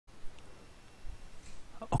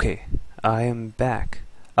Okay, I am back.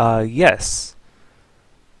 Yes.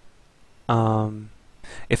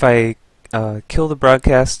 If I kill the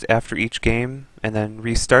broadcast after each game and then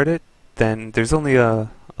restart it, then there's only a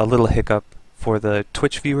little hiccup for the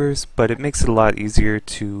Twitch viewers, but it makes it a lot easier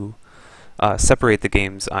to separate the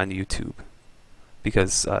games on YouTube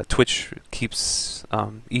because Twitch keeps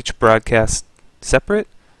each broadcast separate.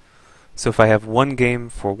 So if I have one game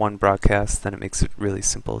for one broadcast, then it makes it really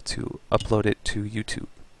simple to upload it to YouTube.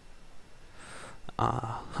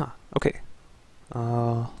 Okay.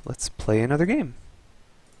 Let's play another game.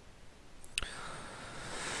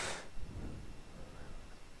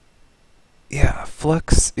 Yeah,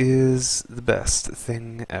 Flux is the best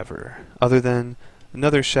thing ever. Other than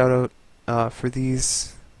another shout out for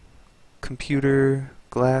these computer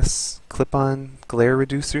glass clip-on glare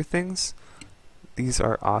reducer things. These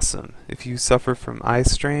are awesome. If you suffer from eye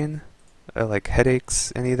strain, like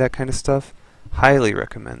headaches, any of that kind of stuff, highly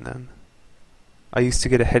recommend them. I used to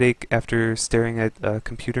get a headache after staring at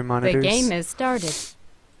computer monitors. The game is started.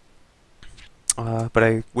 But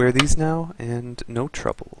I wear these now, and no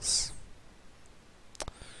troubles.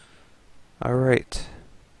 Alright.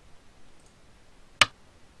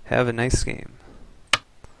 Have a nice game.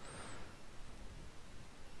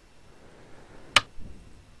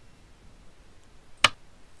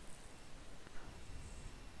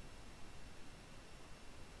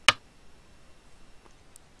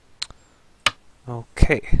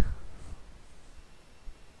 Okay.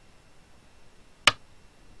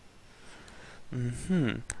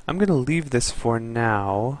 I'm gonna leave this for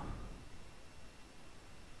now,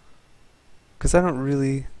 because I don't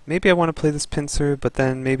really... Maybe I want to play this pincer, but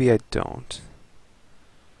then maybe I don't.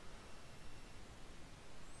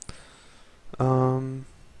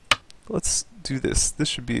 Let's do this. This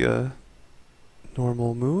should be a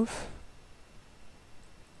normal move.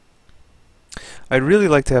 I'd really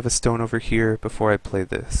like to have a stone over here before I play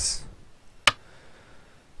this.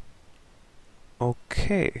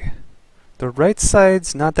 Okay. The right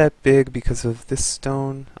side's not that big because of this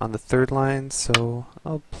stone on the third line, so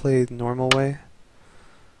I'll play the normal way.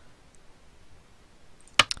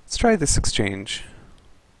 Let's try this exchange.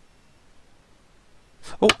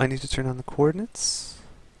 Oh, I need to turn on the coordinates.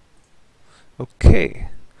 Okay.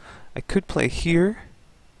 I could play here.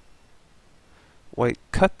 White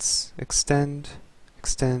cuts, extend,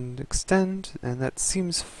 extend, extend, and that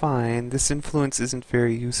seems fine. This influence isn't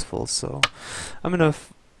very useful, so I'm gonna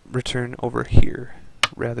return over here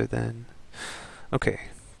rather than... Okay,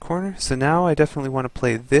 corner. So now I definitely want to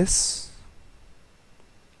play this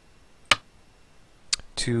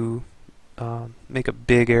to make a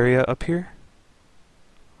big area up here.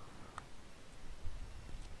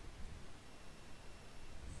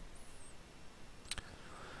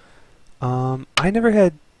 I never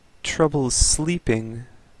had trouble sleeping,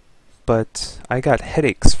 but I got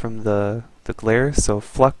headaches from the glare, so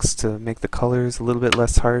flux to make the colors a little bit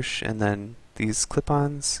less harsh, and then these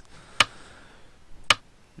clip-ons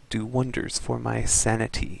do wonders for my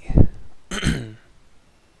sanity.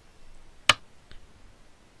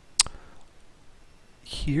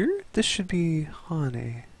 Here, this should be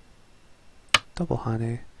Hane. Double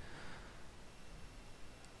Hane.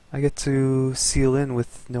 I get to seal in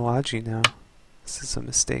with no Aji now. This is a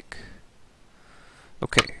mistake.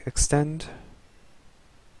 Okay, extend.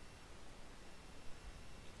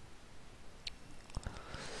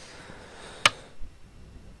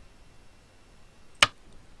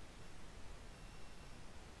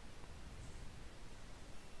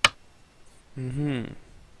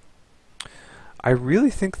 I really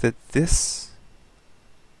think that this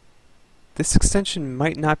extension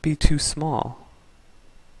might not be too small,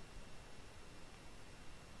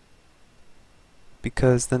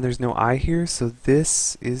 because then there's no I here, so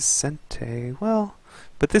this is Sente. Well,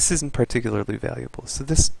 but this isn't particularly valuable. So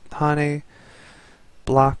this Hane,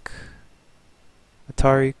 block,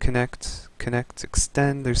 Atari, connect, connect,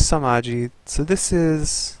 extend. There's some Aji. So this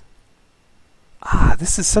is...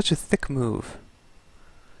 this is such a thick move.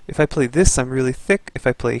 If I play this, I'm really thick. If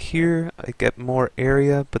I play here, I get more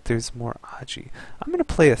area, but there's more Aji. I'm going to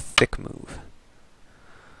play a thick move.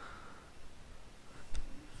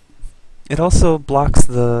 It also blocks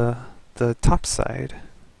the top side.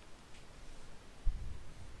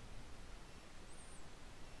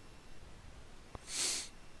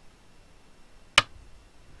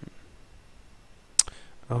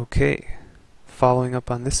 Okay. Following up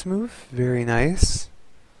on this move, very nice.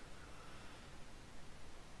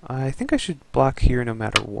 I think I should block here no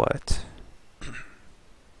matter what.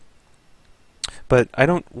 But I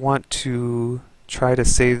don't want to try to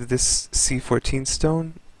save this C14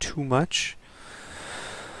 stone too much.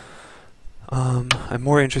 I'm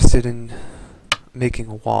more interested in making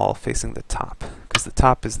a wall facing the top, because the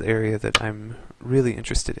top is the area that I'm really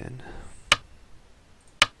interested in.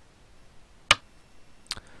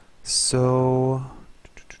 So,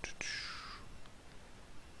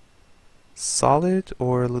 solid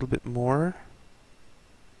or a little bit more?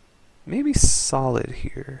 Maybe solid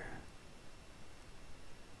here.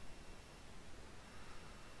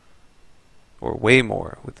 Or way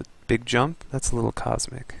more with a big jump. That's a little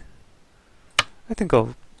cosmic. I think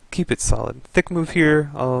I'll keep it solid. Thick move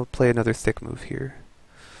here, I'll play another thick move here.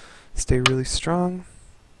 Stay really strong.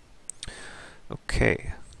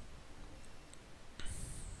 Okay.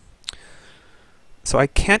 So I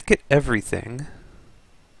can't get everything.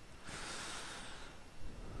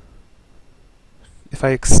 If I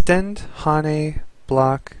extend, Hane,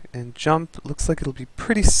 block, and jump, it looks like it'll be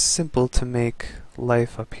pretty simple to make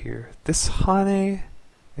life up here. This Hane,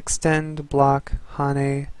 extend, block,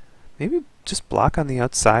 Hane, maybe just block on the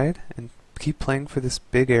outside and keep playing for this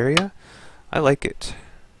big area. I like it.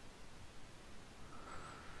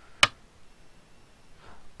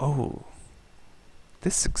 Oh,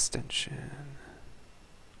 this extension.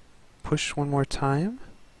 Push one more time,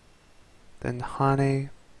 then Hane,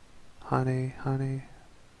 Hane, Hane.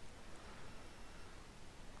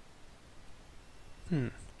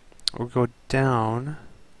 Or go down.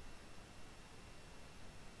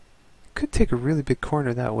 Could take a really big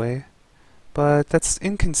corner that way, but that's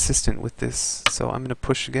inconsistent with this, so I'm going to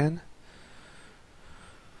push again.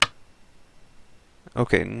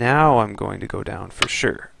 Okay, now I'm going to go down for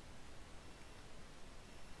sure.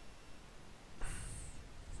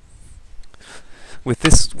 With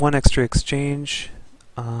this one extra exchange,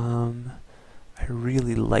 I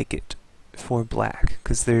really like it for black,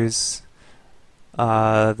 because there's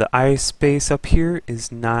the eye space up here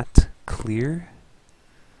is not clear.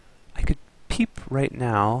 I could peep right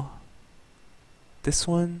now. This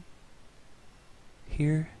one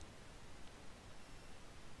here.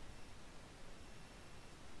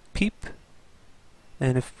 Peep.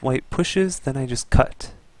 And if white pushes, then I just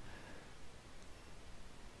cut.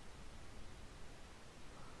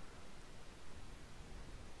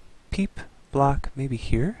 Peep, block, maybe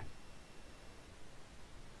here.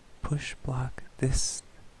 Push, block, this.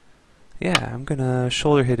 Yeah, I'm gonna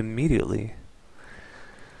shoulder hit immediately.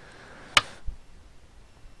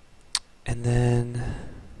 And then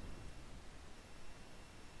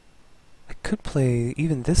I could play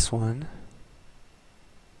even this one.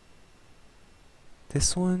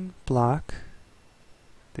 This one, block.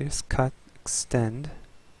 There's cut, extend.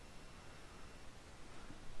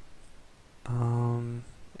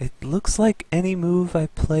 It looks like any move I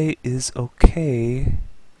play is okay.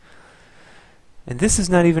 And this is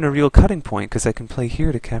not even a real cutting point, because I can play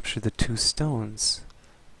here to capture the two stones.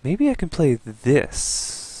 Maybe I can play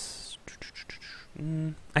this.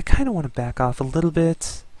 I kind of want to back off a little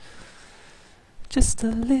bit. Just a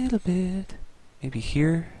little bit. Maybe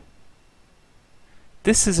here.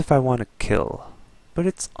 This is if I want to kill. But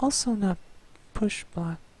it's also not push,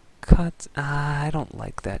 block, cut. I don't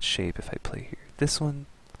like that shape if I play here. This one.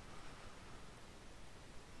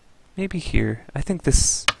 Maybe here. I think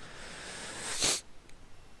this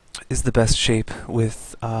is the best shape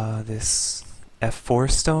with this F4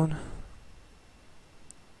 stone.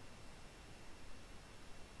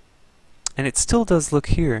 And it still does look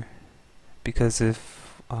here, because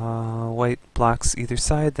if white blocks either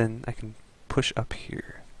side, then I can push up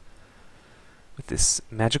here with this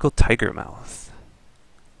magical tiger mouth.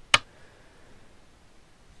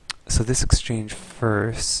 So this exchange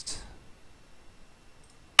first.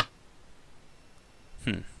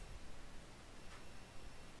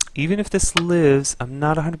 Even if this lives, I'm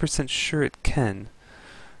not 100% sure it can.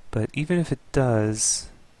 But even if it does,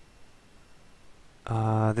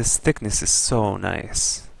 this thickness is so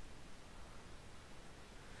nice.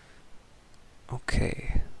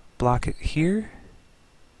 Okay, block it here.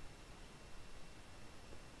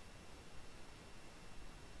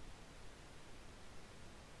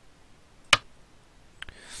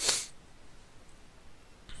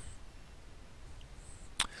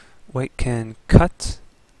 White can cut,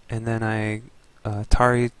 and then I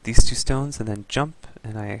tari these two stones, and then jump,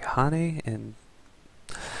 and I hane, and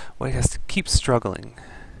white has to keep struggling.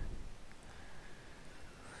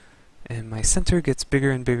 And my center gets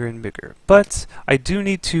bigger and bigger and bigger. But I do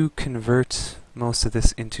need to convert most of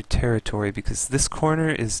this into territory, because this corner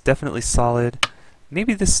is definitely solid.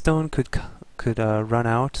 Maybe this stone could run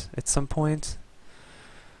out at some point.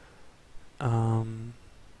 Let's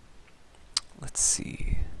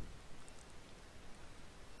see.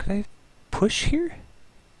 Could I push here?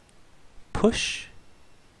 Push,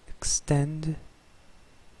 extend,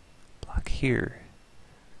 block here.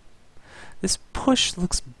 This push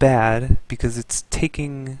looks bad because it's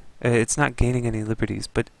taking, it's not gaining any liberties,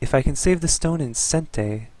 but if I can save the stone in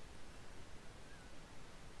Sente,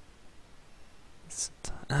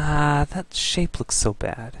 that shape looks so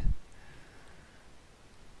bad.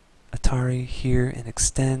 Atari here and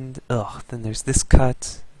extend. Ugh, then there's this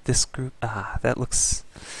cut, this group. That looks,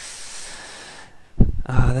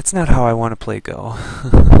 that's not how I want to play Go.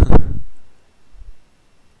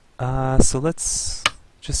 So let's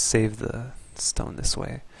just save the stone this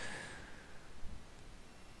way.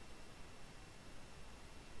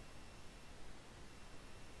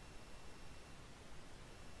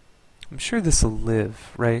 I'm sure this will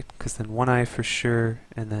live, right? Because then one eye for sure,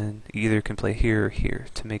 and then you either can play here or here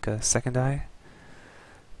to make a second eye.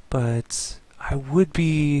 But I wouldn't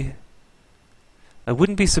be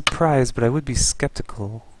surprised, but I would be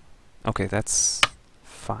skeptical. Okay, that's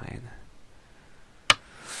fine.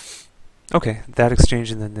 Okay, that exchange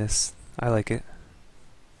and then this. I like it.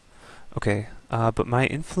 Okay, but my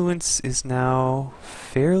influence is now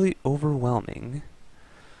fairly overwhelming.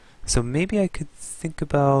 So maybe I could think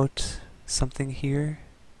about something here.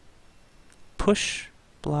 Push,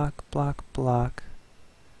 block, block, block.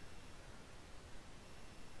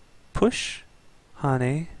 Push,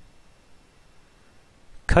 Hane.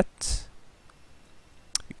 Cut.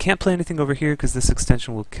 You can't play anything over here because this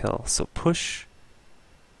extension will kill. So push,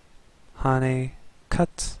 Hane,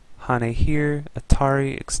 cut, Hane here,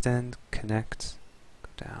 Atari, extend, connect, go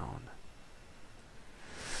down.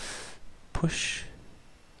 Push,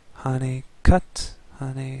 Hane, cut,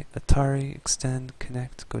 Hane, Atari, extend,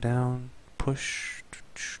 connect, go down, push.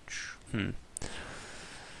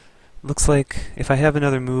 Looks like if I have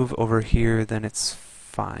another move over here, then it's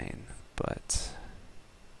fine, but...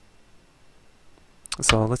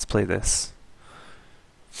 So let's play this.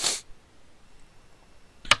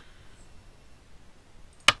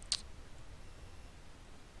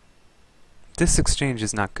 This exchange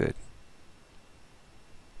is not good.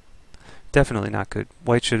 Definitely not good.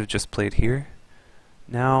 White should have just played here.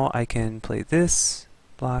 Now I can play this,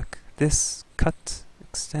 block, this, cut,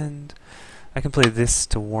 extend. I can play this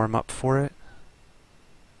to warm up for it.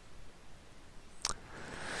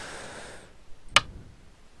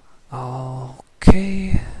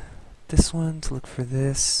 Okay, this one to look for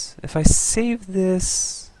this. If I save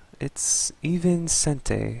this, it's even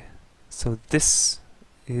Sente. So this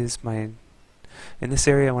is my... In this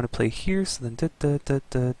area I want to play here, so then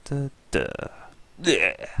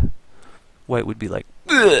White would be like,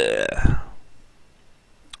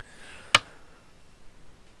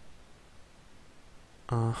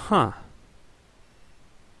 uh-huh.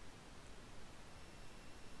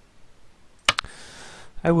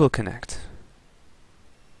 I will connect.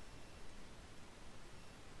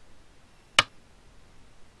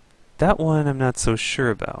 That one I'm not so sure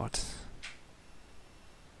about.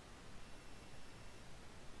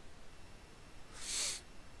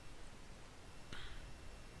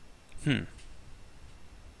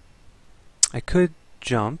 I could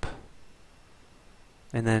jump,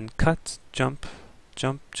 and then cut, jump,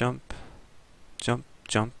 jump, jump, jump,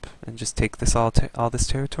 jump, and just take this all this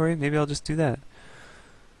territory. Maybe I'll just do that.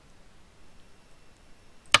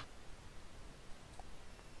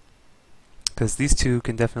 Because these two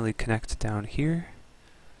can definitely connect down here.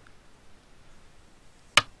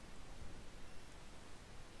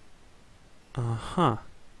 Uh-huh.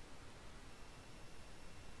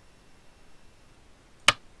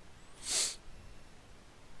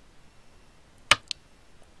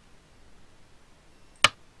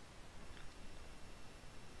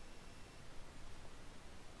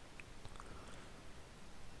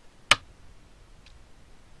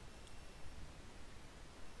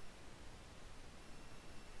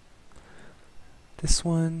 This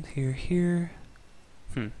one, here.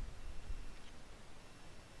 I'm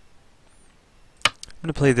going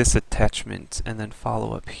to play this attachment and then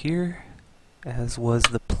follow up here, as was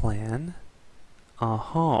the plan.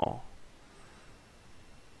 Uh-huh.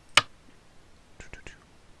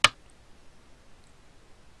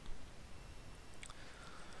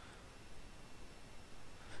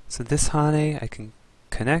 So this Hane I can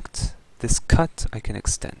connect, this cut I can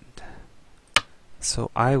extend.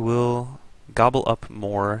 So I will gobble up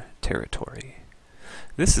more territory.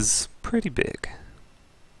 This is pretty big.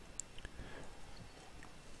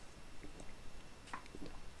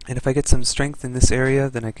 And if I get some strength in this area,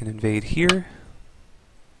 then I can invade here.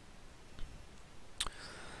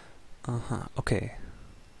 Okay.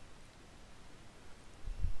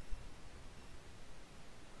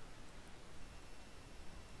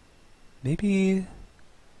 Maybe...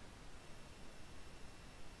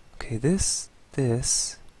 Okay, this...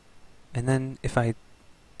 And then if I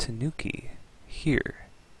Tanuki here,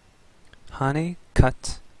 Hane,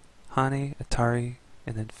 cut, Hane, Atari,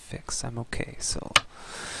 and then fix. I'm okay. So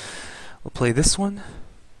we'll play this one.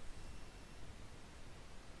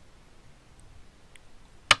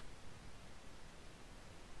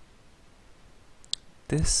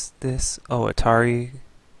 This, oh, Atari,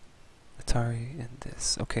 and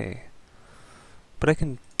this. Okay. But I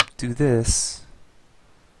can do this.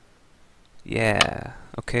 Yeah,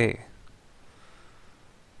 okay.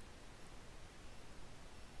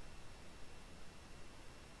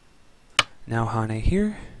 Now Hane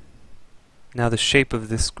here. Now the shape of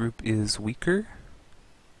this group is weaker.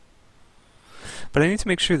 But I need to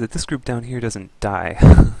make sure that this group down here doesn't die.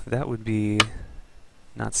 That would be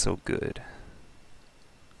not so good.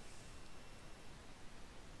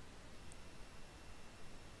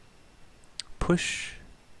 Push,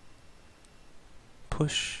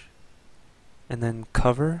 push, and then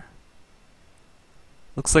cover.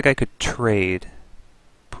 Looks like I could trade.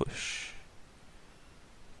 Push,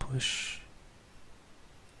 push.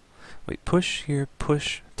 Wait, push here,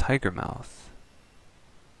 push, tiger mouth.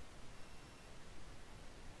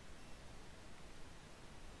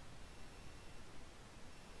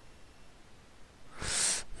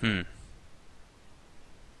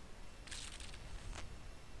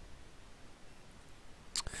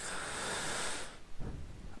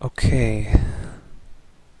 Okay.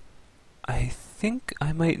 I think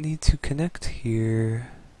I might need to connect here.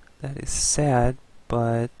 That is sad,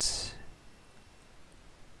 but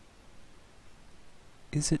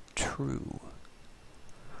is it true?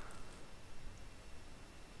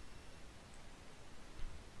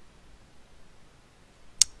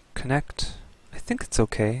 Connect. I think it's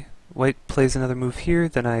okay. White plays another move here,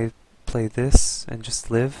 then I play this and just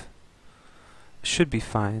live. Should be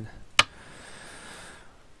fine.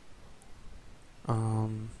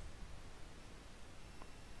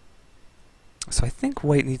 So I think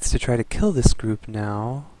white needs to try to kill this group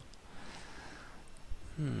now.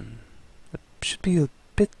 That should be a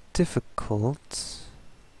bit difficult.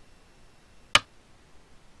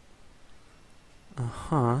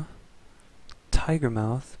 Tiger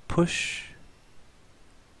mouth. Push.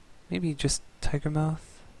 Maybe just tiger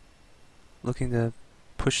mouth. Looking to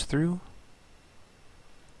push through.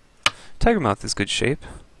 Tiger mouth is good shape.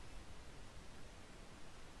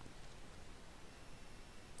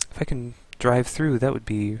 If I can drive through, that would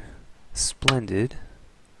be splendid.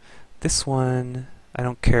 This one I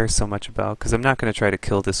don't care so much about because I'm not going to try to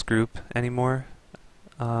kill this group anymore.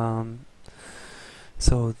 So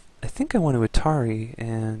I think I want to Atari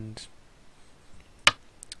and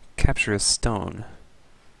capture a stone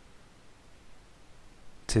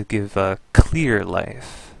to give a clear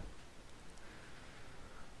life.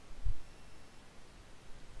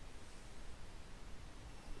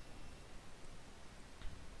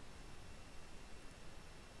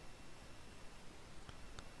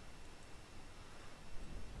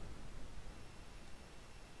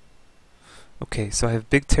 Okay, so I have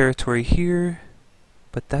big territory here,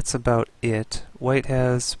 but that's about it. White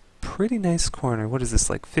has pretty nice corner. What is this,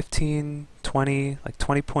 like 15, 20, like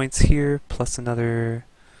 20 points here, plus another,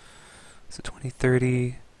 so 20,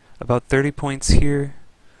 30, about 30 points here.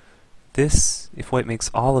 This, if white makes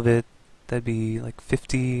all of it, that'd be like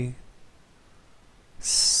 50,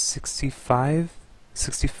 65,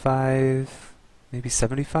 65, maybe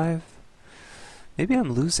 75. Maybe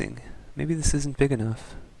I'm losing. Maybe this isn't big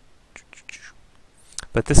enough.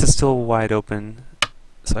 But this is still wide open,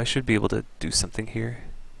 so I should be able to do something here.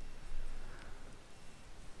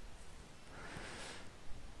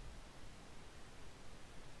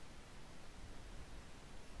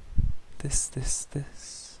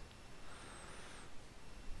 This.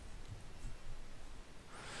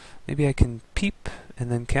 Maybe I can peep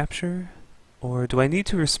and then capture? Or do I need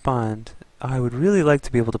to respond? I would really like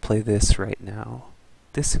to be able to play this right now.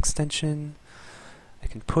 This extension, I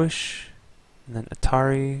can push, and then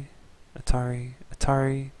Atari,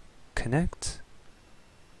 connect.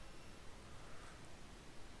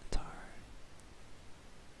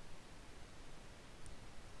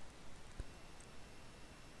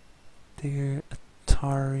 There,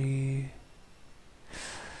 Atari.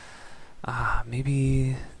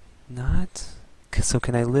 Maybe not. So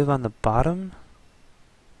can I live on the bottom?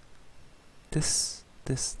 This.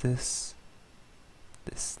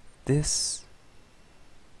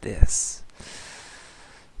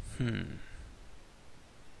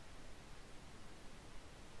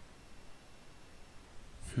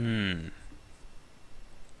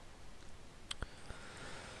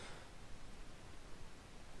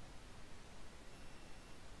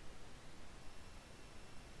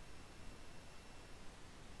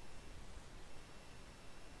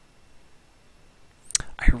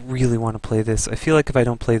 really want to play this. I feel like if I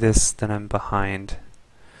don't play this, then I'm behind.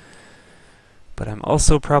 But I'm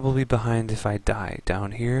also probably behind if I die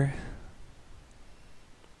down here.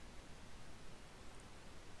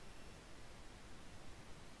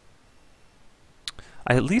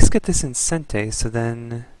 I at least get this in Sente, so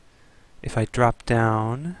then if I drop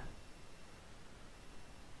down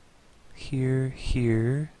here,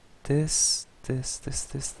 here, this,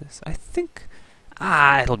 I think,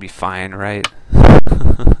 it'll be fine, right?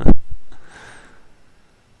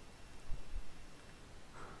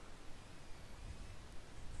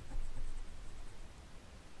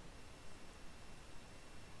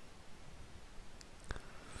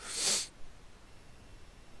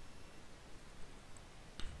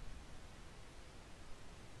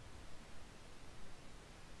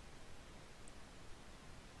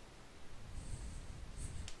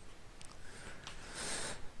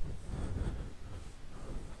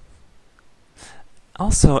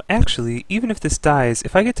 Also, actually, even if this dies,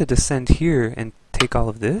 if I get to descend here and take all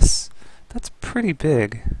of this, that's pretty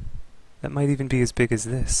big. That might even be as big as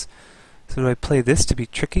this. So do I play this to be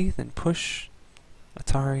tricky, then push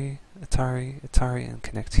Atari, Atari, Atari, and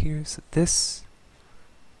connect here? So this.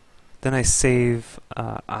 Then I save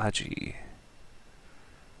Aji.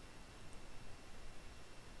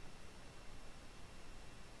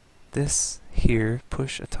 This here,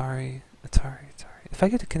 push Atari, Atari, Atari. If I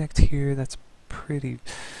get to connect here, that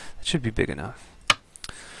should be big enough.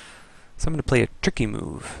 So I'm going to play a tricky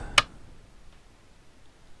move.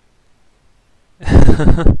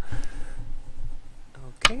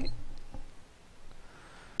 Okay.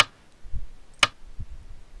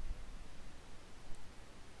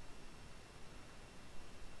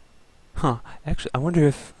 Huh. Actually, I wonder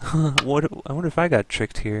if I wonder if I got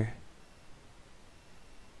tricked here.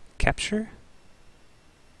 Capture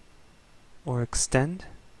or extend?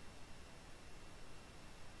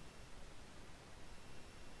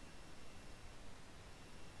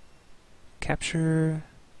 Capture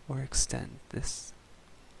or extend this.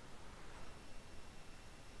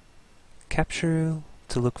 Capture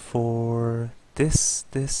to look for this.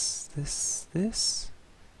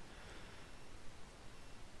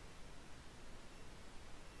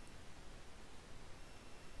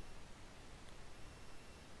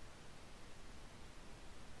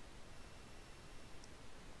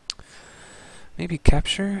 Maybe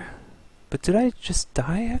capture? But did I just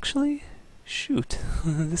die actually? Shoot,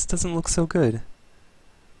 this doesn't look so good.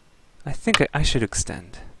 I think I should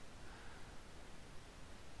extend.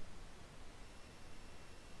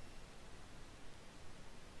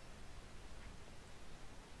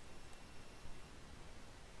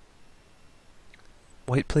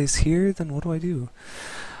 White plays here, then what do I do?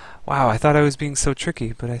 Wow, I thought I was being so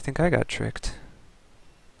tricky, but I think I got tricked.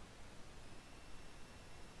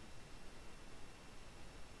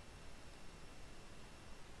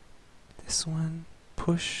 This one,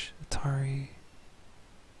 push, Atari.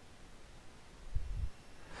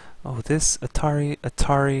 Oh, this, Atari,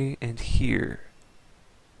 Atari, and here.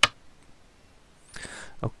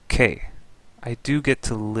 Okay, I do get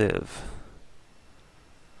to live.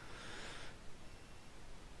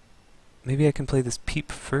 Maybe I can play this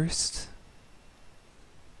peep first?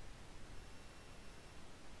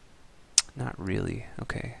 Not really,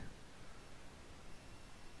 okay.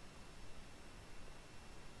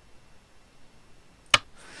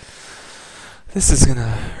 This is gonna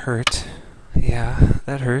hurt. Yeah,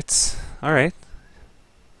 that hurts. Alright.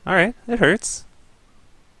 Alright, it hurts.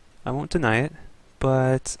 I won't deny it.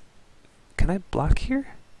 But can I block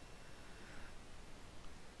here?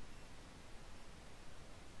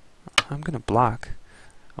 I'm gonna block.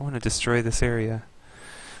 I want to destroy this area.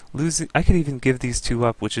 I could even give these two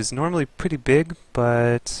up, which is normally pretty big,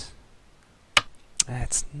 but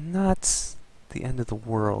it's not the end of the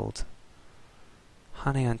world.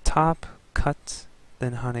 Hane on top. Cut,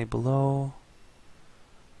 then Hane below.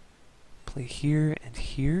 Play here and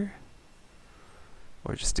here.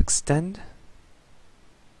 Or just extend.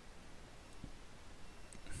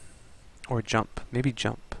 Or jump. Maybe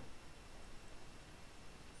jump.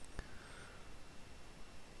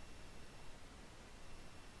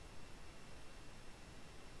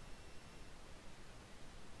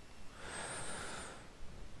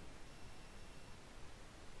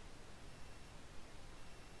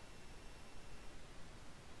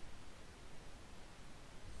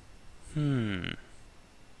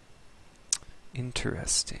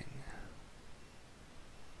 Interesting.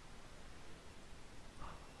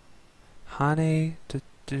 Hane.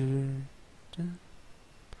 I'm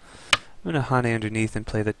going to Hane underneath and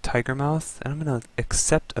play the tiger mouth, and I'm going to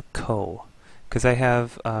accept a ko, because I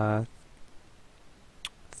have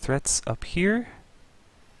threats up here,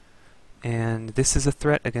 and this is a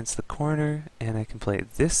threat against the corner, and I can play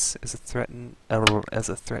this as a threat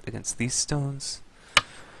against these stones.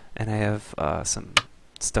 And I have some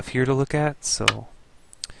stuff here to look at, so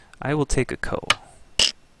I will take a ko.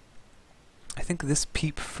 I think this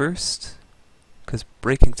peep first, because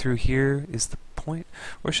breaking through here is the point.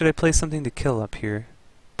 Or should I play something to kill up here?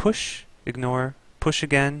 Push, ignore, push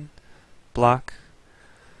again, block,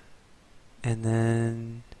 and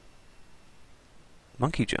then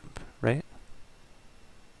monkey jump, right?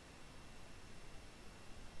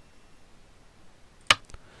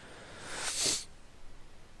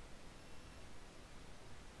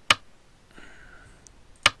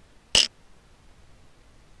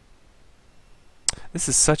 This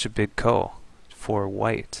is such a big ko for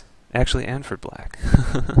white, actually, and for black.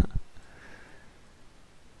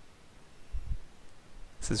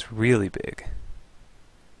 This is really big.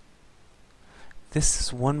 This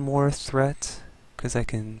is one more threat, because I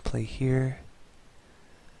can play here.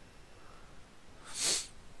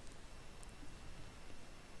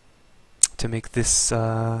 To make this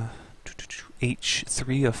H3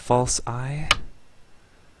 a false eye.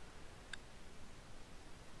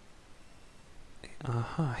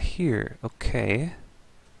 Here, okay.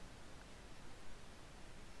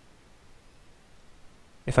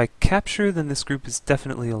 If I capture, then this group is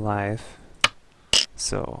definitely alive.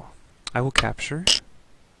 So, I will capture.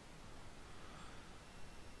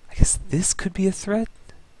 I guess this could be a threat?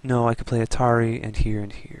 No, I could play Atari and here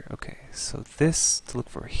and here. Okay, so this to look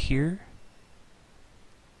for here.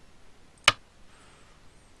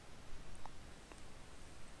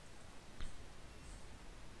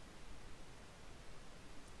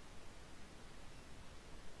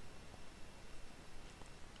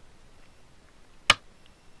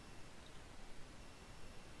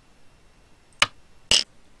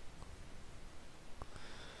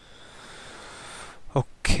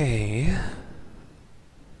 Okay.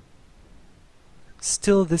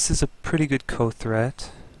 Still, this is a pretty good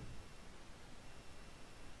co-threat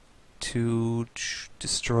to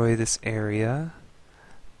destroy this area.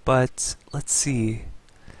 But, let's see.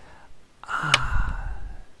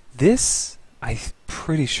 This, I'm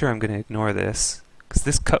pretty sure I'm going to ignore this, because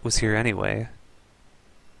this cut was here anyway.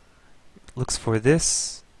 It looks for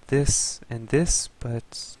this, this, and this,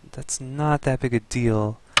 but that's not that big a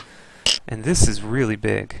deal. And this is really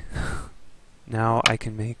big. Now I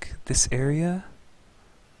can make this area.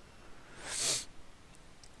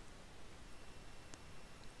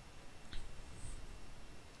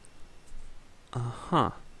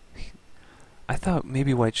 I thought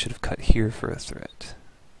maybe white should have cut here for a threat.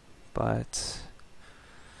 But...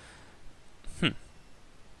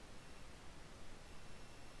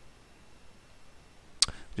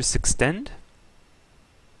 Just extend?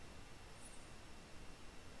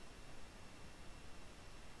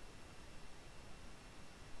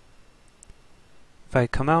 If I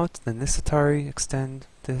come out, then this Atari, extend,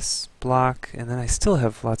 this, block, and then I still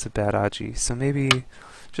have lots of bad Aji, so maybe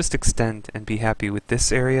just extend and be happy with this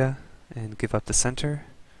area and give up the center.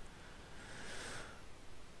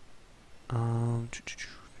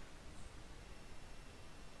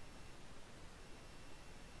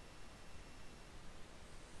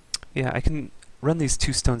 Yeah, I can run these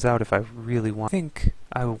two stones out if I really want. I think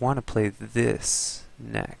I would want to play this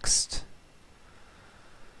next.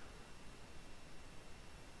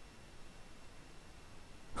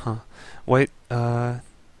 White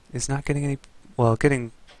is not getting any, well,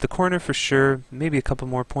 getting the corner for sure, maybe a couple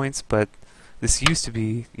more points, but this used to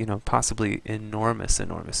be, you know, possibly enormous,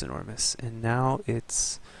 and now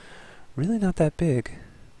it's really not that big.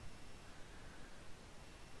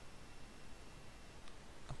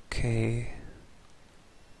 Okay,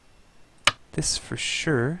 this for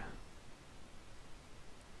sure.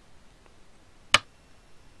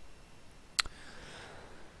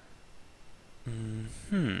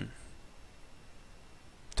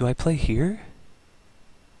 Do I play here?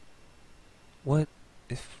 What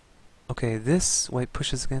if... Okay, this white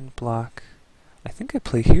pushes again, block. I think I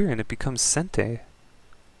play here and it becomes Sente.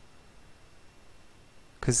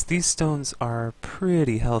 Because these stones are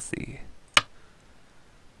pretty healthy.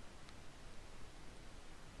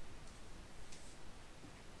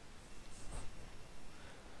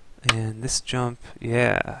 And this jump,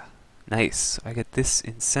 yeah, nice. I get this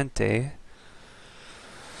in Sente.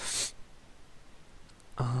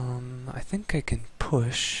 I think I can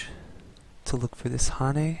push to look for this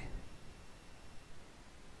Hane.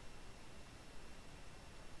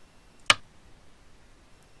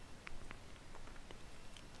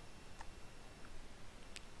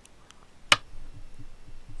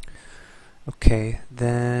 Okay,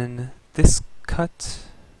 then this cut,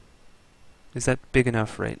 is that big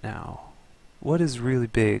enough right now? what is really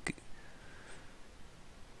big?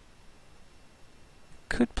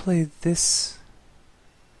 Could play this.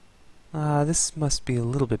 This must be a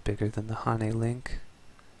little bit bigger than the Hane link.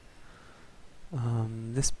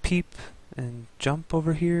 This peep and jump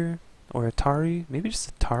over here, or Atari, maybe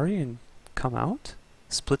just Atari and come out?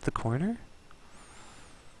 Split the corner?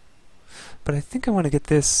 But I think I want to get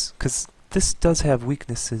this, because this does have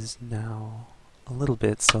weaknesses now, a little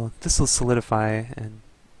bit, so this will solidify and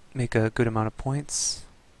make a good amount of points.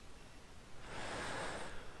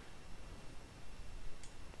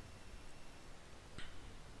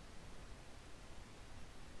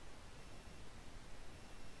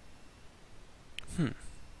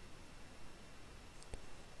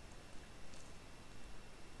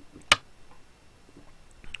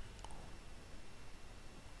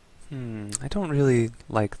 I don't really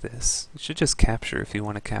like this. You should just capture if you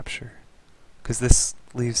want to capture. Because this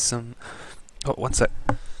leaves some... Oh, one sec.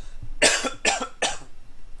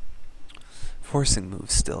 Forcing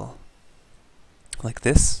moves still. Like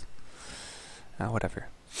this? Whatever.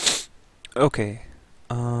 Okay.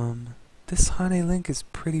 This Hane link is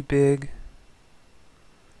pretty big.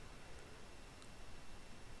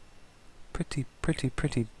 Pretty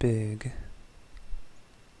big.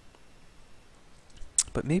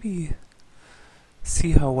 But maybe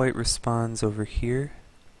see how white responds over here.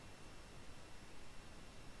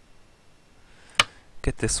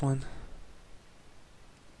 Get this one.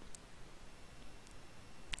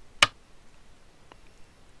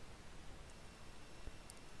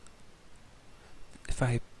 If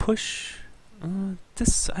I push,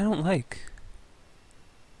 this I don't like.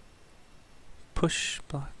 Push,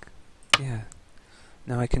 block, yeah.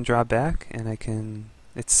 Now I can draw back and I can,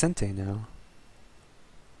 it's Sente now.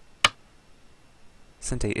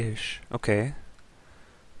 Sente-ish, okay.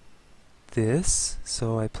 This,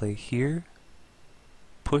 so I play here,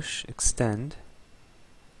 push, extend,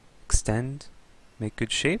 make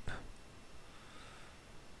good shape.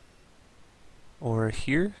 Or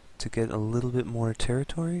here, to get a little bit more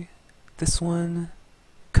territory. This one,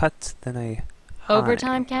 cut, then I high.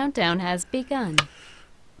 Overtime countdown has begun.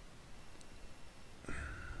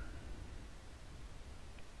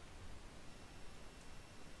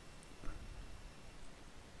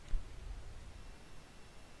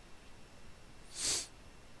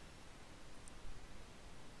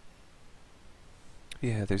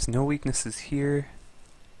 Yeah, there's no weaknesses here.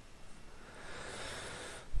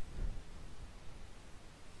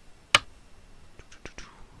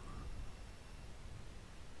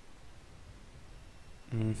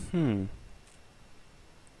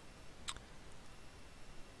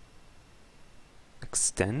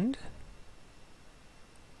 Extend?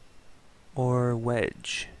 Or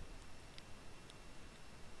wedge?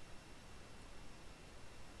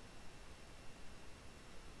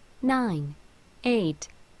 Nine, 8,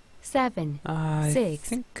 7, I 6,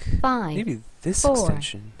 think 5, maybe this 4,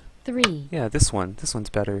 extension. 3. Yeah, this one. This one's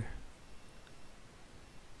better.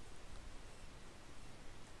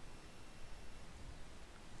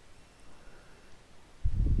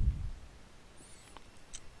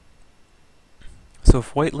 So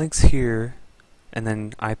if white links here, and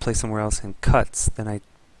then I play somewhere else and cuts, then I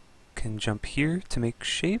can jump here to make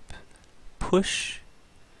shape, push,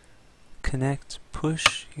 connect,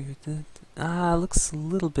 push, here, looks a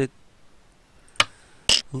little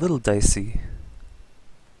dicey.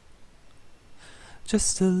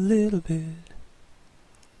 Just a little bit.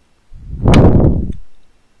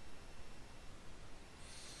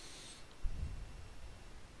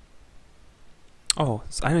 Oh,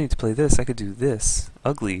 so I don't need to play this, I could do this.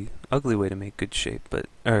 Ugly way to make good shape, but,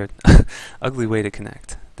 or, ugly way to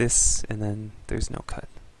connect. This, and then there's no cut.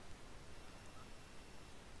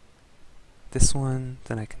 This one,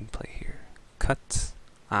 then I can play here. Cut.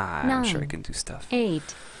 I'm sure I can do stuff. 8,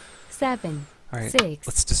 7, Alright, 6.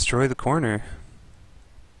 let's destroy the corner.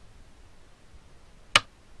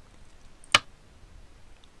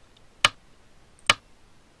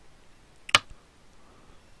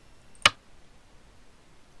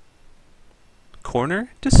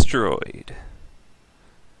 Corner destroyed.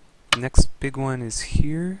 Next big one is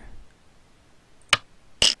here.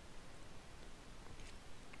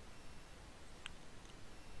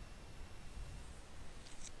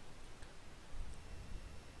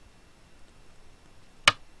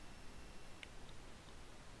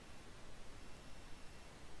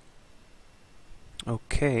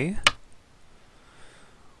 Okay.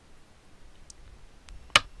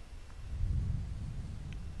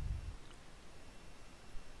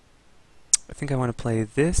 I think I want to play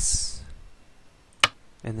this,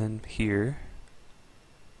 and then here.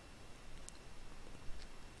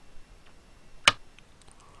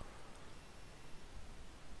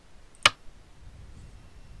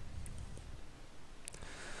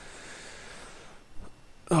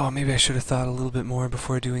 Oh, maybe I should have thought a little bit more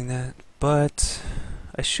before doing that, but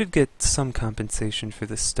I should get some compensation for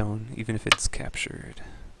this stone, even if it's captured.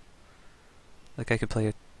 Like I could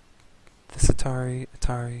play this Atari,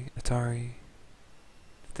 Atari, Atari.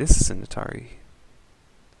 This is an Atari.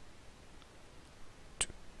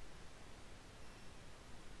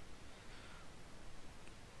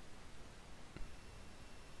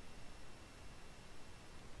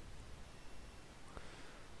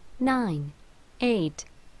 Nine, 8,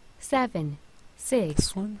 7, 6,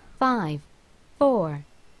 This one? 5, 4,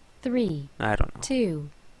 3, I don't know. 2,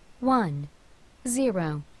 1,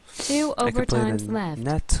 0. 2 I could play overtimes the left.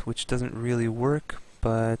 net, which doesn't really work,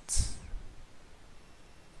 but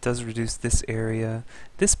does reduce this area.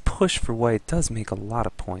 This push for white does make a lot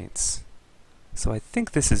of points. So I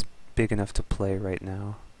think this is big enough to play right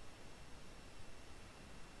now.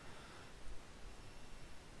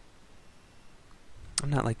 I'm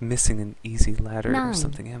not like missing an easy ladder or 9.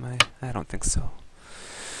 something, am I? I don't think so.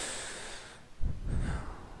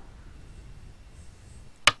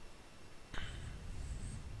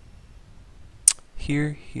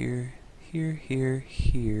 Here, here, here, here,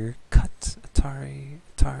 here. Cut, Atari,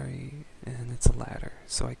 Atari, and it's a ladder.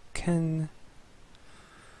 So I can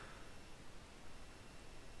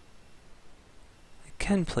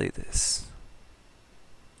play this.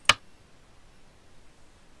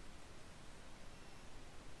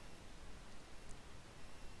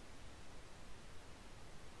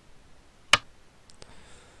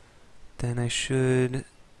 Then I should...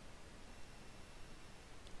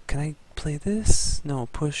 Can I play this? No,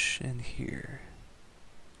 push and here.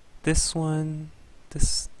 This one,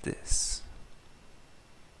 this. It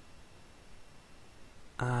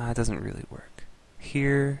doesn't really work.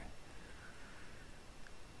 Here.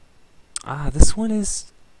 This one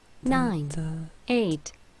is... 9,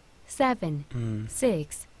 8, 7,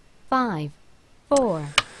 6, 5, 4.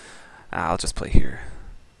 I'll just play here.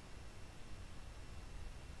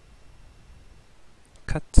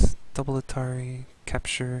 Cut, double Atari,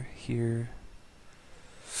 capture here.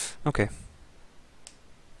 Okay.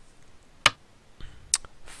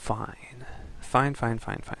 Fine. Fine.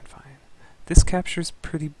 This capture's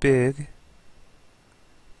pretty big,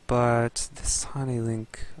 but this Hane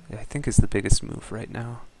link I think is the biggest move right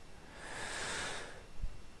now.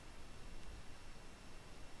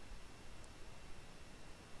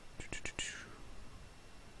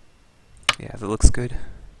 Yeah, that looks good.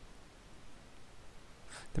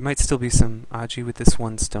 There might still be some Aji with this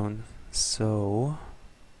one stone, so...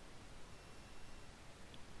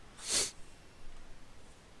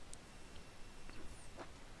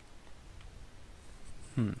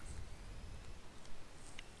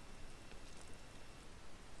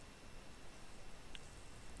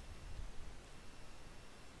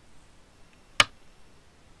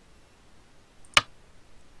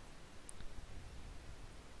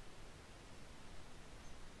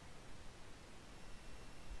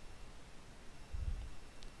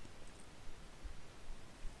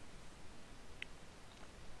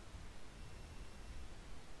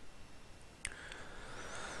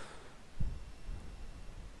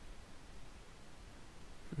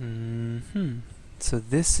 So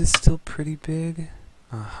this is still pretty big.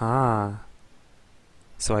 Aha.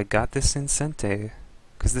 So I got this in Sente,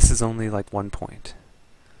 because this is only like 1 point.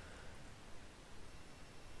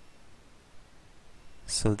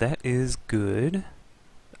 So that is good.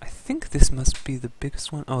 I think this must be the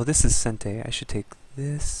biggest one. Oh, this is Sente. I should take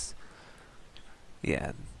this.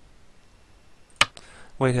 Yeah.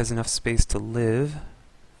 White has enough space to live,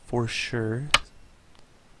 for sure.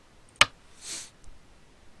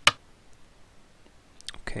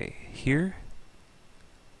 Okay, here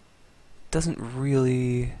doesn't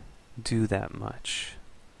really do that much.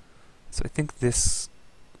 So I think this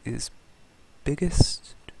is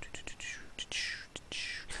biggest.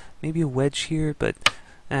 Maybe a wedge here, but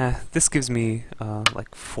this gives me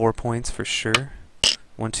like 4 points for sure.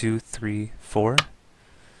 1, 2, 3, 4.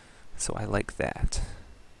 So I like that.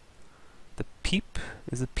 The peep,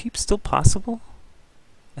 is the peep still possible?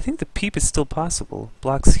 I think the peep is still possible.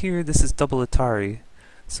 Blocks here, this is double Atari.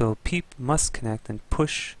 So peep must connect and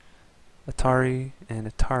push Atari and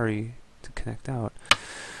Atari to connect out.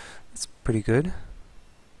 That's pretty good.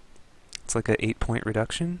 It's like a 8-point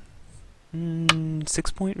reduction.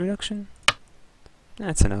 6-point reduction?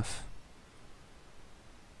 That's enough.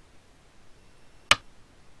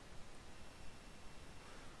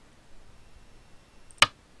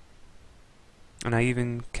 And I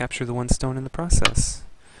even capture the 1 stone in the process.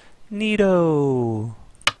 Neato!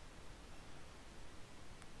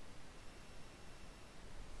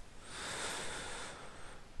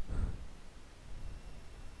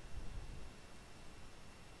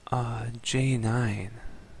 J9.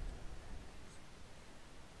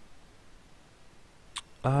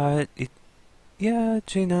 Yeah,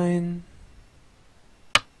 J9.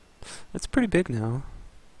 That's pretty big now.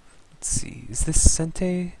 Let's see, is this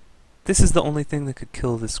Sente? This is the only thing that could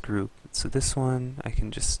kill this group. So this one, I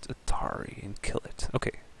can just Atari and kill it.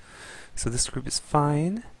 Okay, so this group is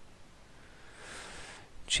fine.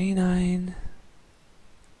 J9,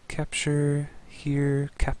 capture, here,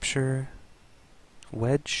 capture,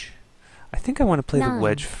 wedge. I think I want to play the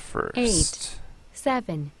wedge first. 8,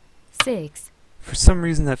 7, 6. For some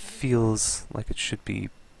reason that feels like it should be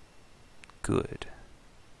good.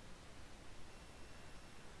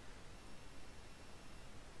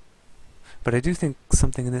 But I do think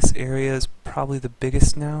something in this area is probably the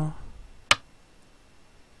biggest now.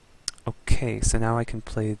 Okay, so now I can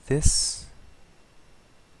play this.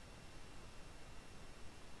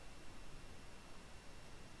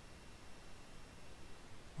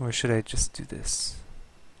 Or should I just do this?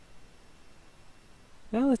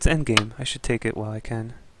 Well, it's endgame. I should take it while I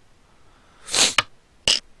can.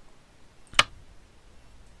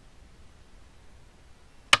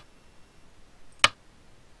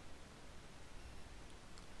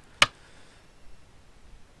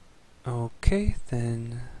 Okay,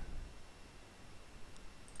 then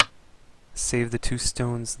save the 2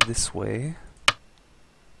 stones this way.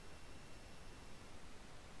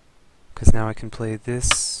 Because now I can play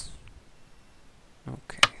this.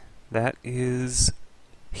 Okay, that is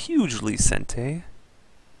hugely Sente.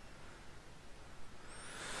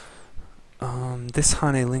 This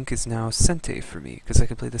Hane Link is now Sente for me, because I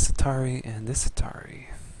can play this Atari and this Atari.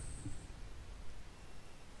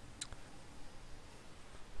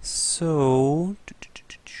 So,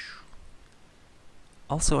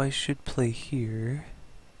 also I should play here.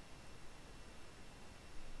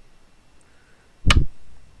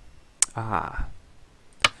 Ah.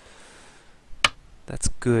 That's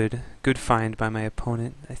good. Good find by my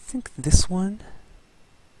opponent. I think this one.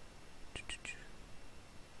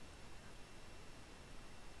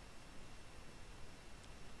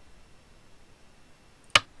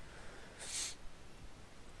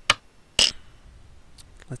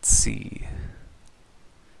 Let's see.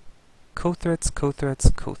 Co-threats, co-threats,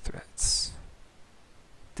 co-threats.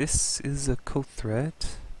 This is a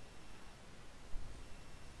co-threat.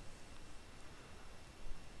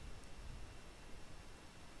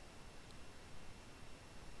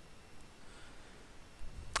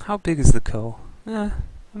 How big is the co? I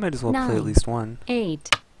might as well play at least one. 8.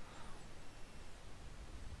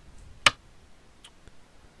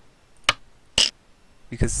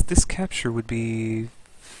 Because this capture would be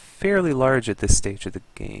fairly large at this stage of the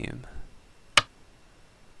game.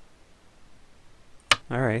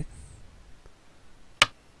 Alright.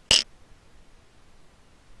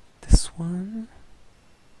 This one.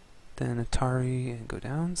 Then Atari and go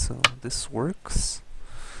down, so this works.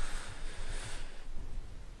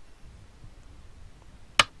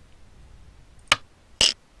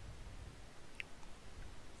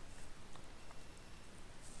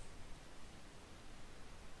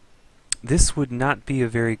 This would not be a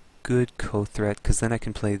very good co-threat, because then I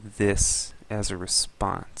can play this as a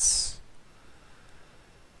response.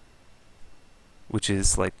 Which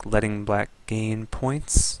is like letting black gain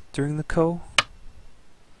points during the co.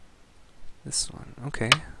 This one,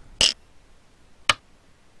 okay.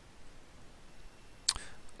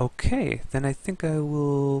 Okay, then I think I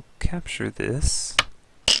will capture this.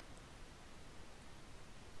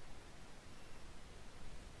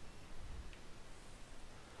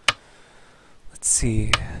 Let's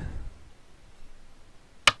see.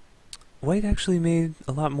 White actually made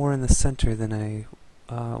a lot more in the center than I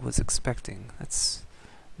was expecting. That's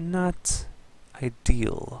not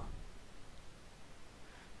ideal.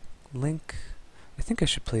 Link. I think I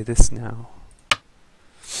should play this now.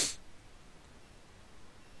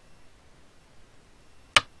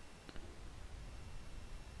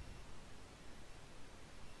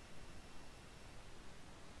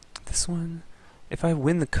 This one. If I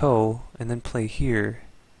win the ko and then play here.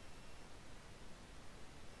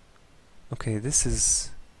 Okay, this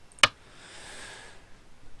is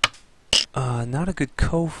not a good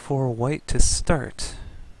ko for white to start.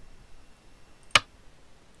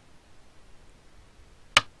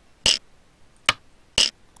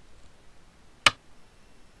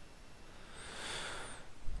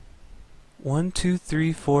 One, two,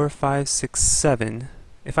 three, four, five, six, 7.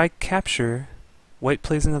 If I capture, white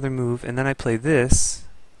plays another move, and then I play this.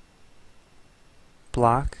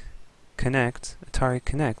 Block, connect, Atari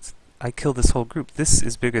connect. I kill this whole group. This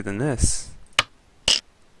is bigger than this.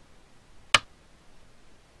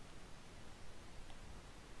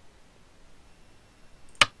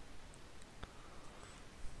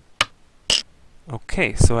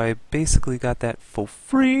 Okay, so I basically got that for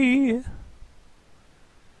free.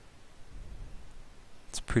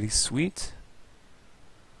 It's pretty sweet.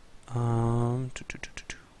 Doo -doo -doo -doo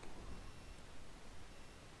 -doo.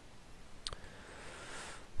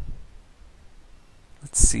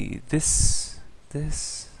 Let's see. This.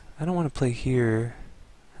 I don't want to play here.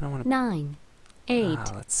 I don't want to. 9, 8,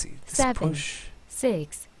 let's see. This 7, push.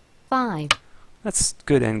 6, 5. That's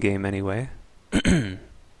good endgame anyway.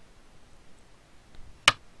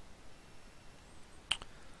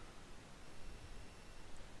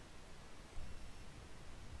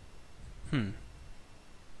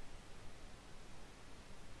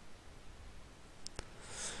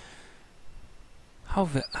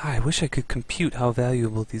 I wish I could compute how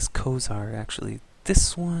valuable these codes are, actually.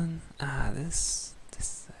 This one, this,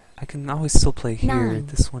 I can always still play here. 9,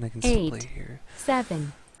 This one I can still 8, play here.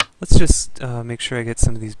 7. Let's just make sure I get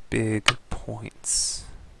some of these big points.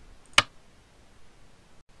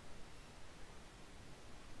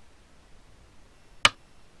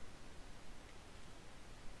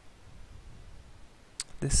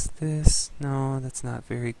 This, no, that's not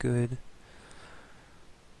very good.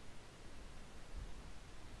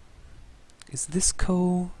 Is this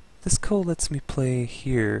this lets me play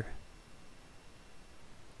here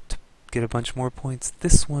to get a bunch more points.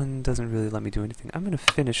 This one doesn't really let me do anything. I'm going to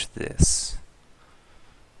finish this.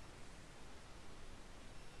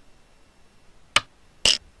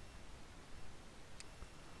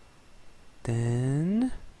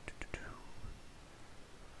 Then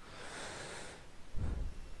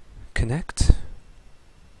connect.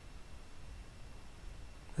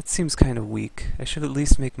 That seems kind of weak. I should at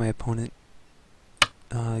least make my opponent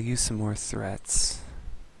use some more threats.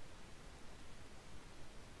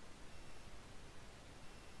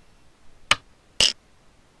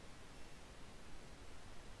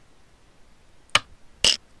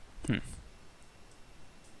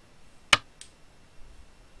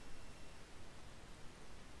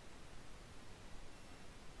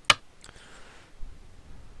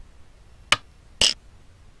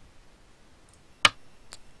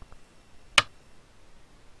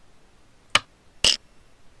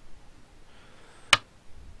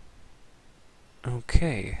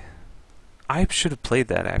 Okay. I should have played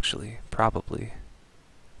that, actually. Probably.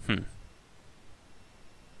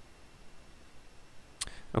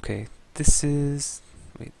 Okay, this is...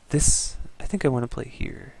 Wait, this... I think I want to play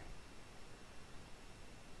here.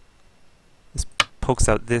 This pokes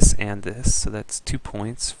out this and this, so that's 2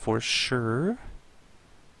 points for sure.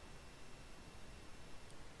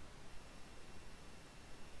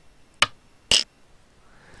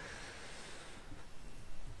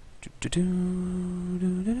 I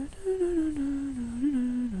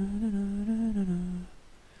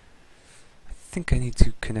think I need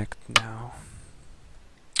to connect now.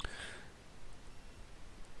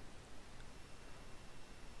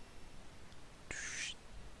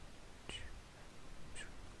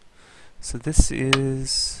 So this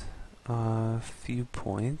is a few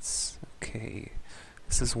points. Okay,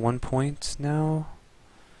 this is 1 point now.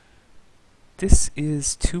 This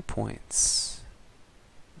is 2 points.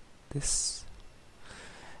 This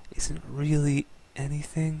isn't really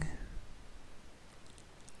anything.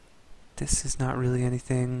 This is not really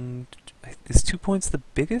anything. Is 2 points the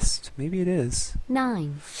biggest? Maybe it is.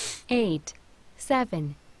 9, 8,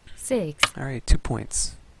 7, 6. Alright, 2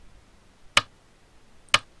 points.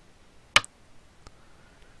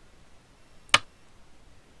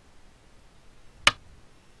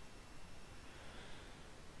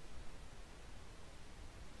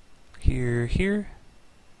 Here.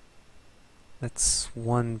 That's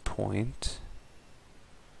 1 point.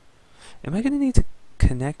 Am I going to need to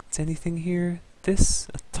connect anything here? This,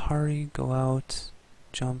 Atari, go out,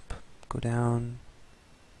 jump, go down.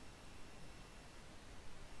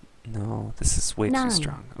 No, this is way 9, too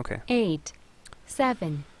strong. Okay. 8,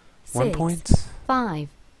 7, 1 6, point. 5,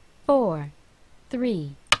 4,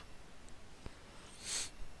 3.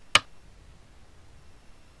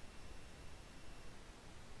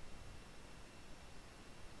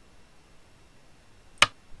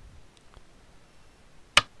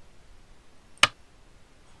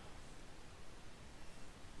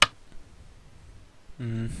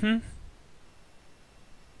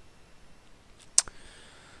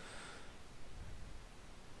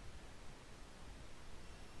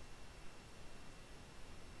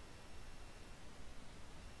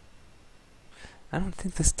 I don't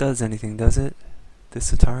think this does anything, does it?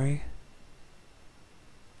 This Atari?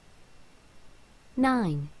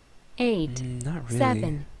 9, 8, Not really.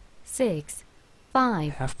 7, 6,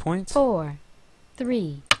 5, Half point? 4,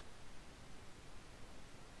 3.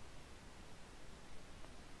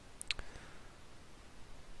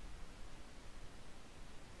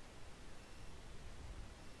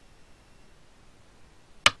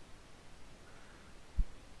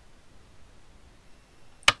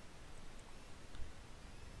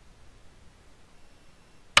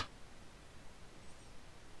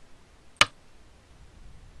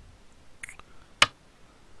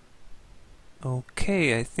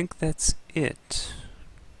 Okay, I think that's it.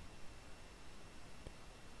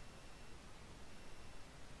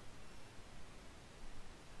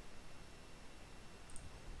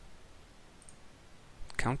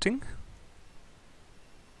 Counting?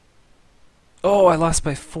 Oh, I lost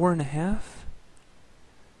by 4.5?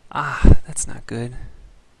 Ah, that's not good.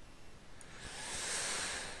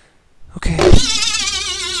 Okay.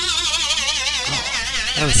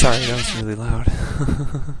 Oh, sorry, that was really loud.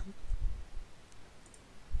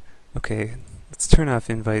 Okay, let's turn off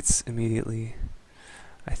invites immediately.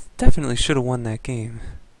 I definitely should have won that game.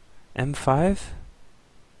 M5?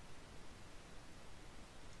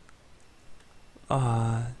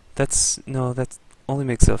 That only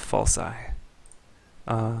makes a false eye.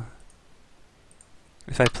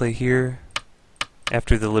 If I play here,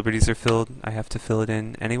 after the liberties are filled, I have to fill it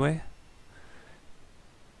in anyway.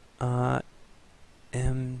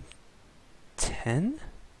 M10?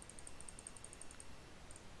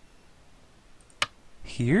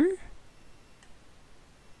 Here?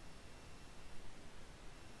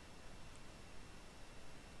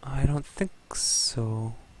 I don't think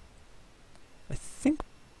so. I think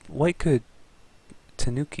white could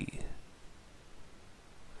Tanuki.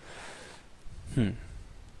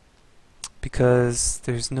 Because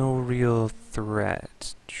there's no real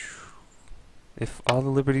threat. If all the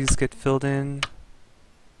liberties get filled in...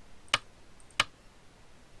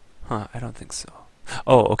 Huh, I don't think so.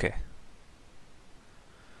 Oh, okay.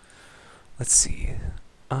 Let's see.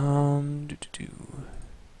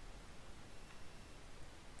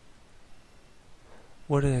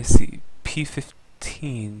 What did I see?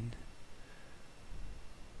 P15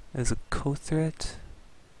 as a co-threat?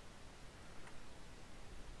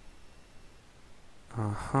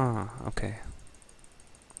 Uh-huh, okay.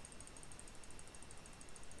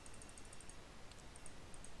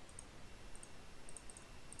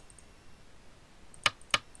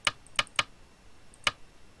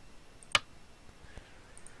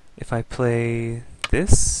 If I play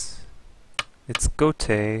this, it's Gote.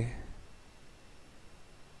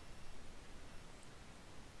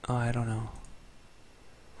 Oh, I don't know.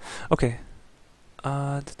 Okay.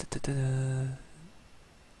 I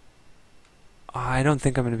don't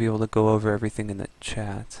think I'm going to be able to go over everything in the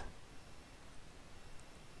chat.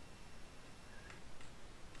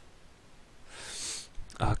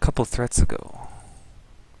 A couple threats ago.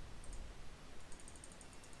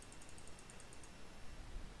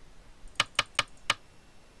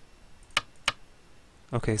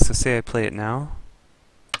 Okay, so say I play it now.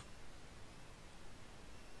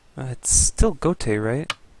 It's still Gote,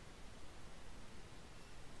 right?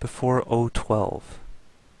 Before O12.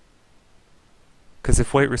 Because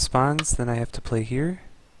if white responds, then I have to play here.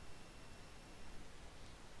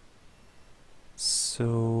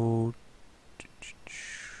 So...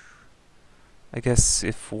 I guess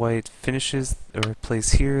if white finishes or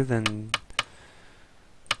plays here, then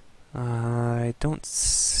I don't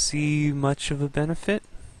see much of a benefit.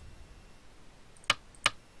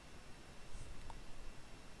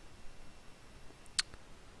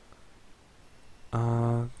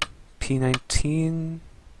 P19,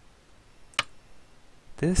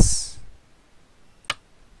 this,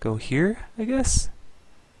 go here, I guess.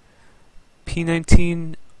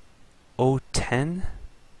 P19, O10,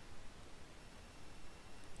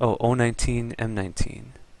 oh, O19, M19.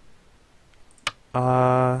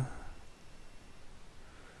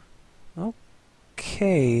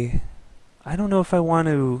 Okay, I don't know if I want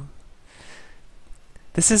to...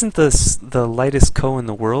 This isn't the lightest ko in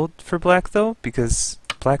the world for black, though, because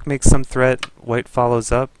black makes some threat, white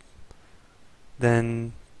follows up,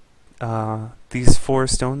 then these 4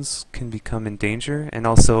 stones can become in danger, and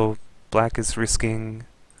also black is risking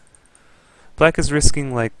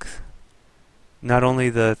like not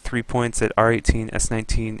only the 3 points at R18,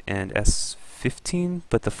 S19, and S15,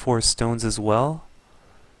 but the 4 stones as well.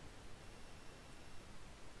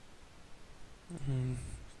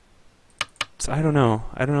 So I don't know.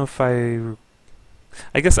 I don't know if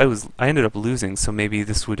I guess I ended up losing, so maybe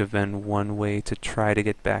this would have been one way to try to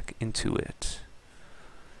get back into it.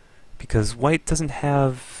 Because white doesn't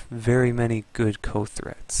have very many good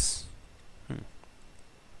co-threats.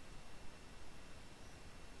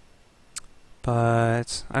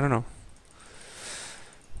 But I don't know.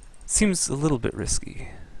 Seems a little bit risky.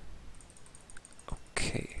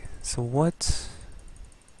 Okay, so what...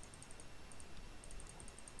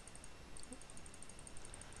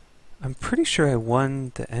 I'm pretty sure I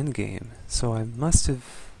won the endgame, so I must have...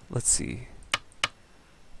 Let's see.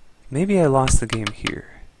 Maybe I lost the game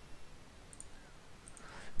here.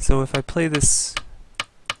 So if I play this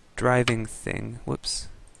driving thing... Whoops.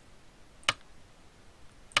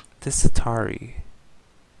 this Atari.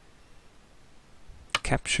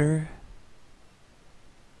 Capture.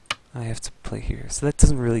 I have to play here, so that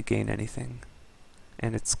doesn't really gain anything.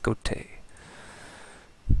 And it's Gote.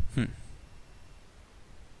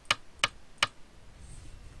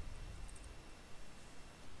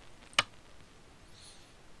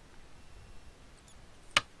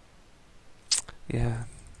 Yeah.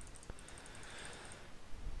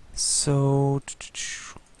 So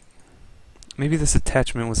maybe this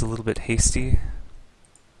attachment was a little bit hasty.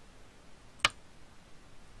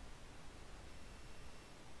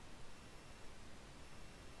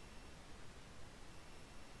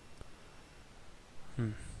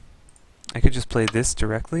 I could just play this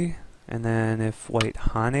directly, and then if white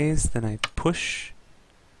hanes, then I push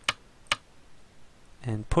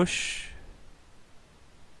and push.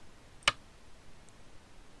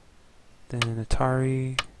 Then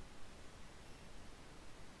Atari.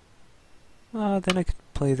 Then I could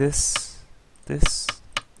play this, this.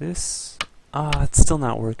 It's still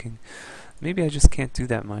not working. Maybe I just can't do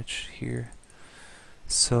that much here.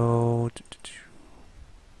 So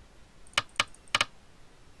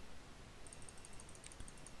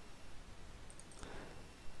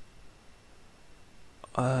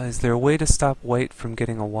is there a way to stop white from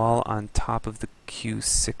getting a wall on top of the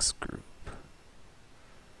Q6 group?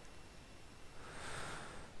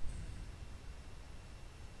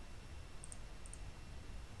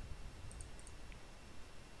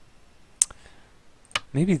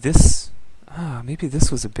 Maybe this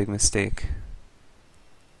was a big mistake.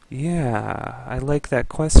 Yeah, I like that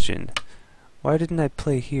question. Why didn't I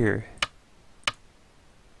play here?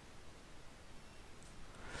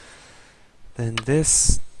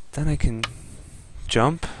 Then I can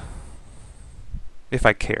jump if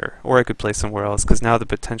I care, or I could play somewhere else, because now the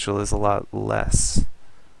potential is a lot less.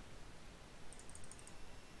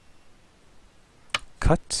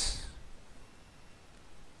 Cut.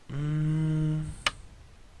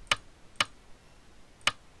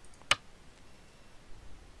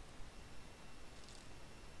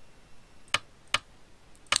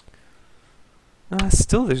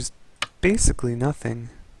 Still, there's basically nothing.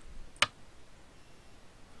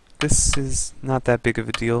 This is not that big of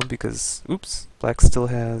a deal because, oops, black still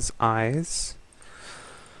has eyes.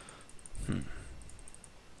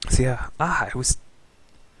 So yeah, it was...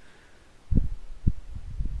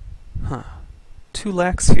 two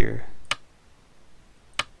lacks here.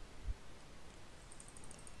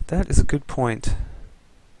 That is a good point.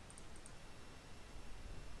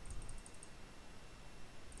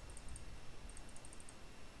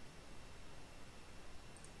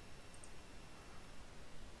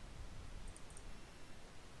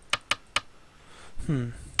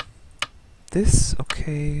 This,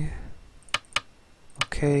 okay.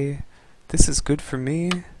 Okay. This is good for me.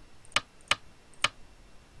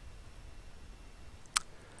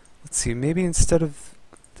 Let's see, maybe instead of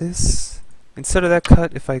that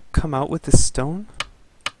cut, if I come out with this stone.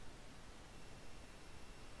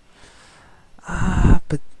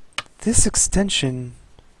 But this extension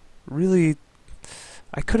really...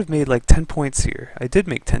 I could have made like 10 points here. I did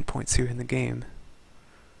make 10 points here in the game.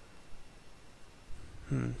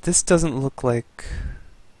 This doesn't look like...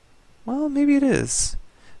 Well, maybe it is.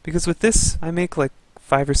 Because with this, I make like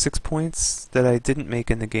 5 or 6 points that I didn't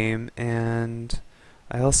make in the game, and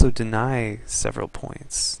I also deny several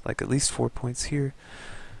points. Like at least 4 points here.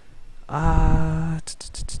 But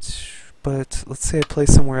let's say I play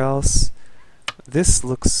somewhere else. This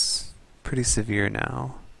looks pretty severe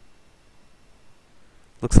now.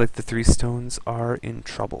 Looks like the 3 stones are in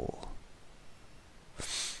trouble.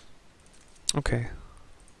 Okay.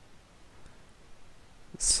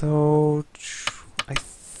 So, I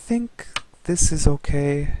think this is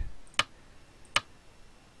okay.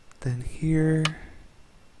 Then here.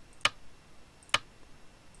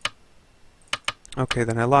 Okay,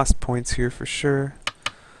 then I lost points here for sure.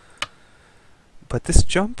 But this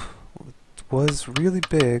jump was really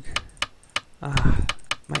big.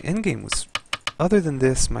 My endgame was... Other than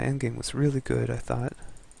this, my endgame was really good, I thought.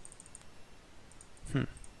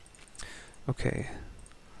 Okay.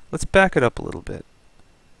 Let's back it up a little bit.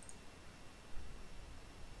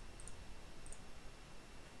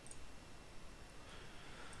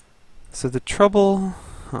 So the trouble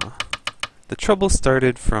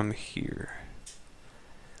started from here.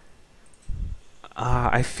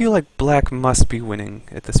 I feel like black must be winning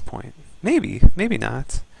at this point. Maybe, maybe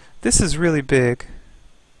not. This is really big.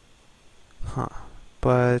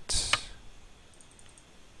 But...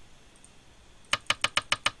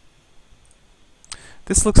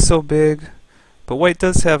 This looks so big, but white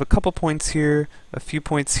does have a couple points here, a few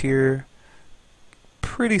points here,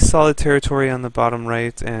 pretty solid territory on the bottom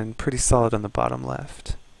right and pretty solid on the bottom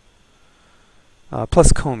left.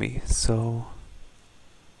 Plus Comey, so...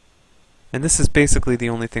 And this is basically the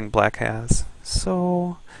only thing black has.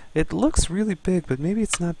 So it looks really big, but maybe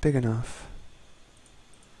it's not big enough.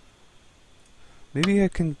 Maybe I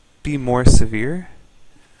can be more severe.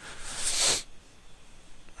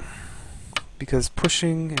 Because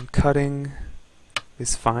pushing and cutting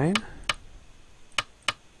is fine.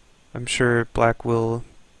 I'm sure black will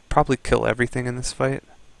probably kill everything in this fight.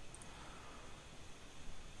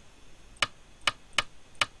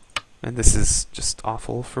 And this is just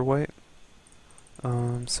awful for white.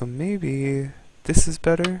 So maybe this is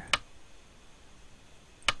better.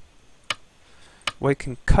 White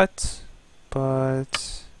can cut,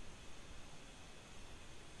 but...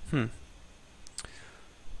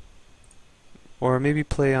 Or maybe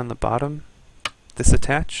play on the bottom, this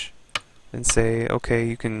attach, and say, okay,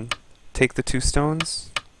 you can take the 2 stones,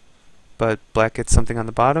 but black gets something on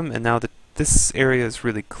the bottom, and now this area is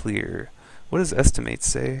really clear. What does estimate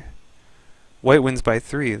say? White wins by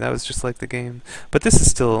 3. That was just like the game. But this is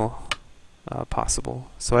still possible,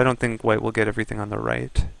 so I don't think white will get everything on the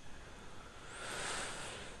right.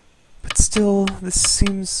 But still, this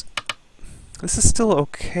is still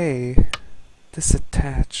okay. This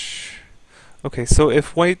attach... Okay, so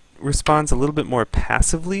if white responds a little bit more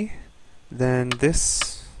passively, then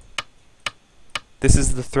this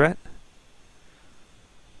is the threat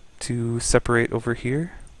to separate over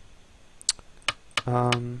here.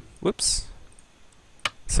 Whoops.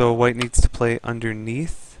 So white needs to play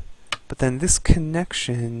underneath, but then this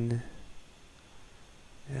connection,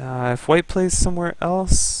 if white plays somewhere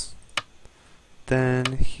else,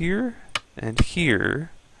 then here and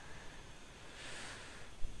here,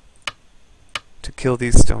 to kill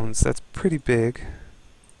these stones, that's pretty big.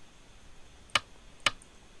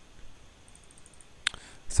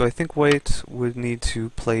 So I think white would need to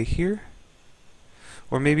play here,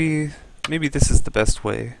 or maybe this is the best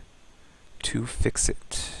way to fix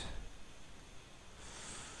it.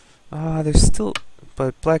 There's still,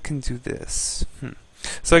 but black can do this.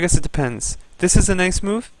 So I guess it depends. This is a nice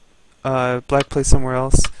move. Black plays somewhere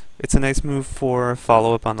else. It's a nice move for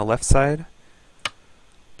follow-up on the left side.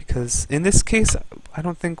 Because in this case, I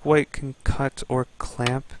don't think white can cut or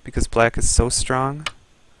clamp because black is so strong.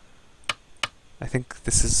 I think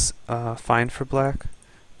this is fine for black,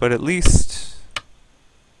 but at least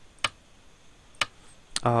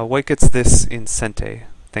white gets this in Sente,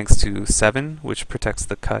 thanks to 7, which protects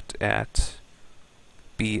the cut at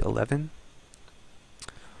B11.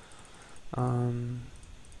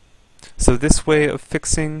 So this way of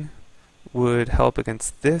fixing would help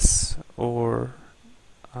against this, or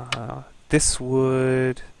this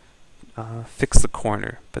would fix the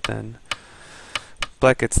corner, but then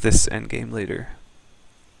black gets this endgame later.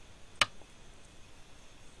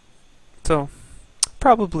 So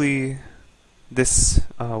probably this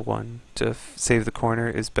one to save the corner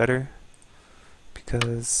is better,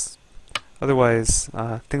 because otherwise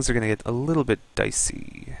things are going to get a little bit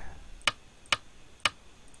dicey.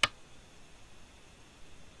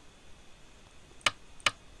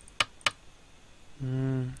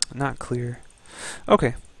 Not clear.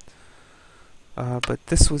 Okay. But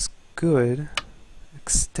this was good.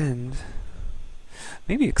 Extend.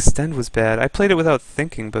 Maybe extend was bad. I played it without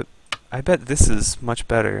thinking, but I bet this is much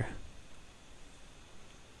better.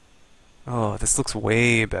 Oh, this looks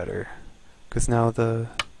way better. Because now the...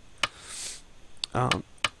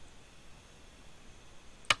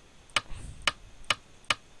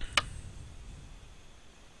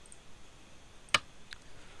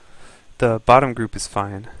 the bottom group is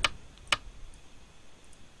fine.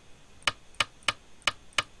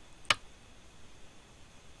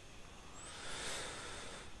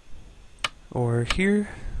 Or here.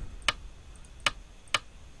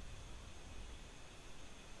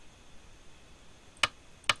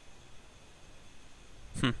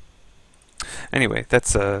 Anyway,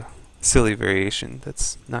 that's a silly variation.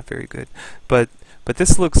 That's not very good. But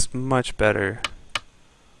this looks much better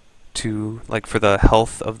to, like, for the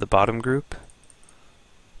health of the bottom group.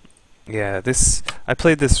 Yeah, I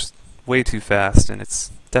played this way too fast, and it's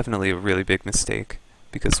definitely a really big mistake,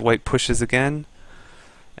 because white pushes again,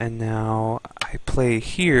 and now I play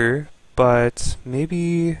here, but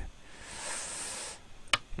maybe...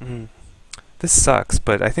 this sucks,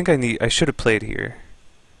 but I think I should have played here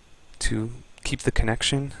to keep the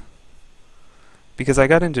connection, because I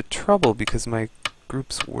got into trouble because my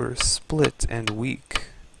groups were split and weak.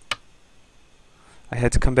 I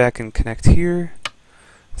had to come back and connect here,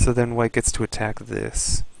 so then white gets to attack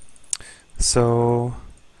this. So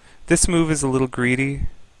this move is a little greedy,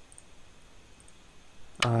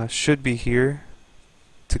 should be here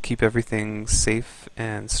to keep everything safe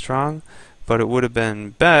and strong, but it would have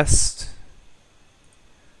been best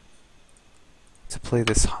to play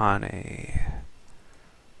this Hane.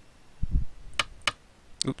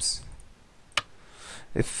 Oops.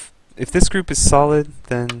 If this group is solid,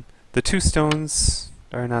 then the 2 stones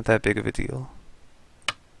are not that big of a deal.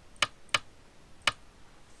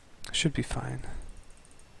 Should be fine.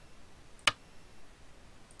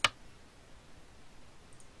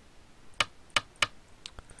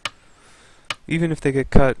 Even if they get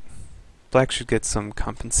cut, black should get some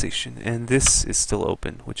compensation. And this is still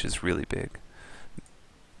open, which is really big.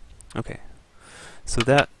 Okay, so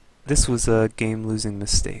this was a game-losing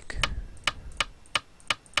mistake.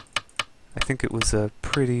 I think it was a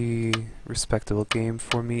pretty respectable game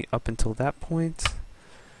for me up until that point.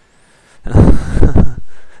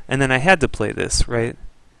 And then I had to play this, right?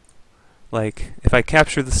 Like, if I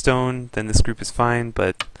capture the stone, then this group is fine,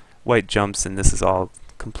 but white jumps and this is all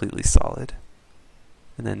completely solid.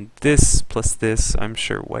 And then this plus this, I'm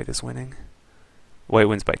sure white is winning. White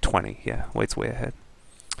wins by 20, yeah, white's way ahead.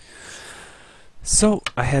 So,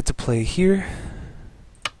 I had to play here.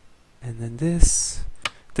 And then this.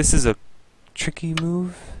 This is a tricky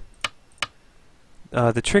move.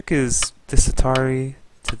 The trick is this Atari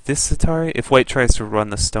to this Atari. If white tries to run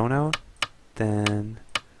the stone out, then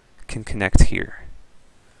can connect here.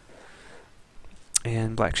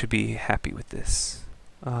 And black should be happy with this.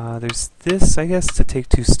 There's this, I guess, to take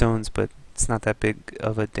 2 stones, but it's not that big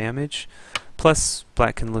of a damage. Plus,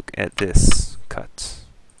 black can look at this cut.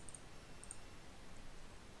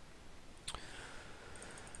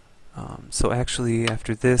 So actually,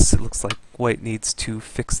 after this, it looks like white needs to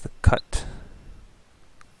fix the cut.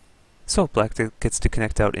 So black gets to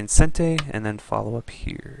connect out in Sente and then follow up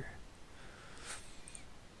here.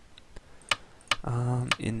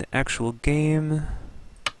 In the actual game,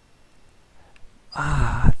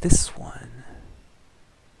 this one.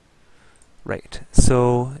 Right,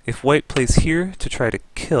 so if white plays here to try to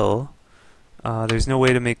kill, there's no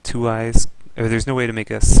way to make 2 eyes, or there's no way to make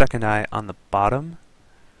a second eye on the bottom.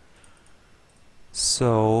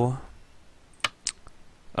 So,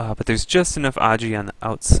 but there's just enough Aji on the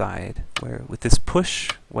outside where with this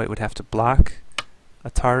push, white would have to block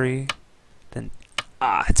Atari, then,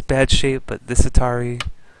 it's bad shape, but this Atari,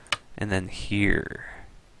 and then here.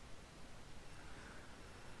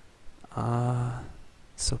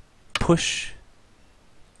 So push,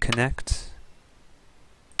 connect,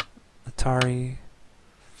 Atari.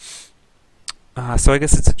 So I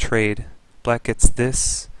guess it's a trade. Black gets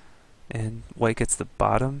this, and white gets the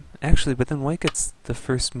bottom. Actually, but then white gets the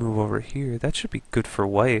first move over here. That should be good for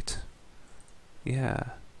white. Yeah.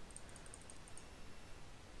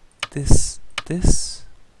 This.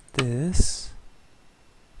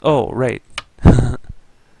 Oh, right.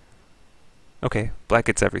 Okay, black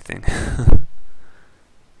gets everything.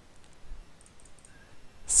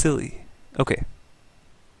 Silly. Okay.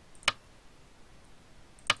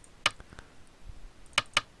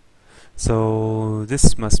 So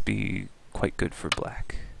this must be quite good for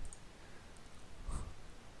black.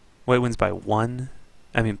 White wins by 1.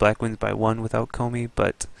 I mean, black wins by 1 without Komi,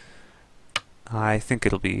 but I think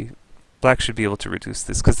it'll be... Black should be able to reduce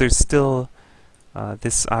this, because there's still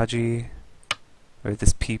this Aji, or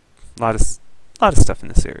this peep, a lot of stuff in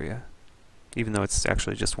this area, even though it's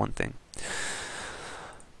actually just one thing.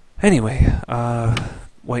 Anyway,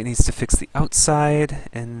 white needs to fix the outside,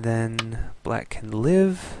 and then black can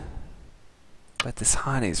live. But this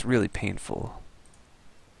Hane is really painful.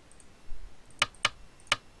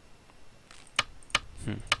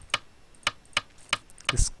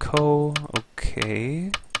 This Ko,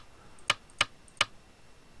 okay.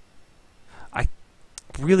 I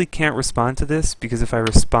really can't respond to this, because if I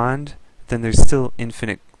respond, then there's still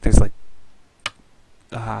infinite, there's like,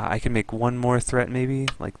 I can make 1 more threat maybe,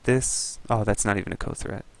 like this. Oh, that's not even a Ko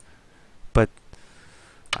threat. But,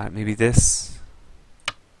 maybe this.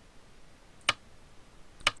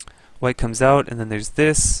 White comes out, and then there's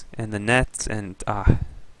this, and the net, and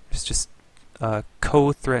it's just a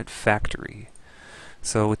Ko-threat factory.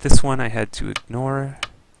 So with this one I had to ignore.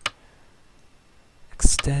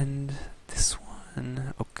 Extend this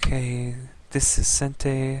one. Okay, this is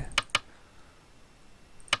Sente.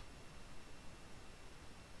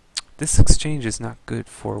 This exchange is not good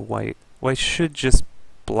for white. White should just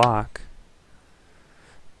block,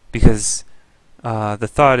 because the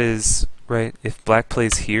thought is, right, if black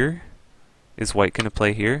plays here, is white going to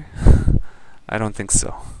play here? I don't think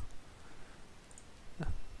so.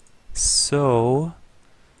 So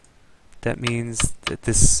that means that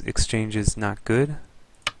this exchange is not good.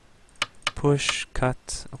 Push,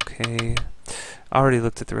 cut, okay. I already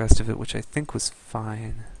looked at the rest of it, which I think was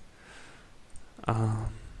fine.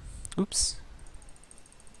 Oops.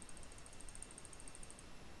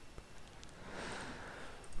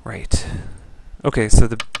 Right. Okay, so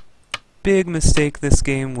the big mistake this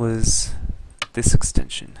game was this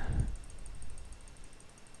extension.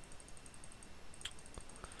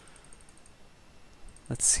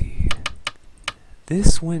 Let's see.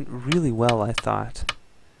 This went really well, I thought.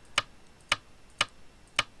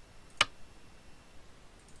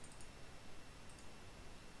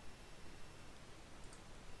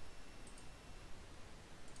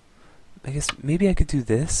 I guess maybe I could do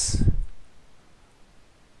this.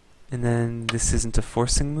 And then this isn't a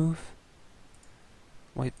forcing move.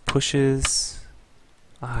 White pushes.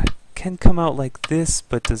 It can come out like this,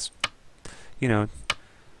 but does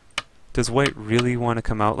white really want to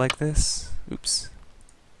come out like this? Oops.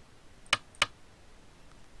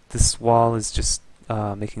 This wall is just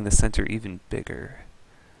making the center even bigger.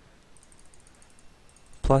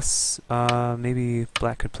 Plus, maybe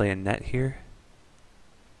black could play a net here.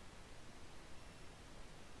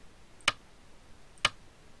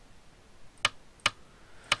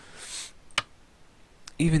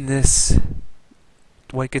 Even this,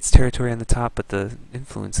 white gets territory on the top, but the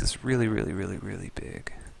influence is really, really, really, really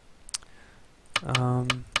big.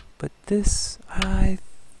 But this, I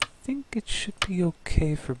think it should be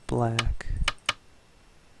okay for black.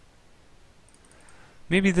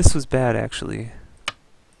 Maybe this was bad, actually.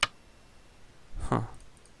 Huh.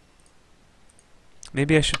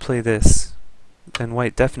 Maybe I should play this. Then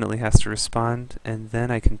white definitely has to respond, and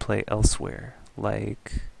then I can play elsewhere.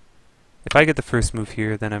 Like, if I get the first move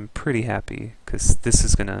here, then I'm pretty happy, because this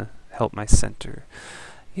is going to help my center.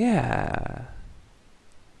 Yeah.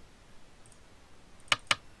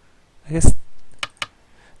 I guess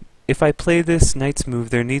if I play this knight's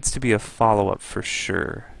move, there needs to be a follow-up for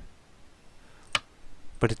sure.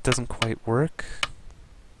 But it doesn't quite work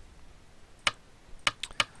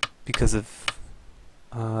because of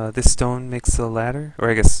this stone makes a ladder,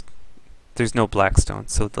 or I guess there's no black stone,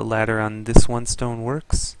 so the ladder on this one stone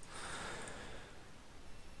works.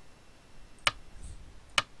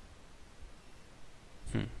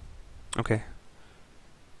 Okay.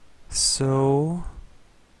 So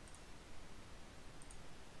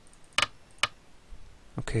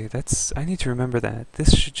okay, I need to remember that.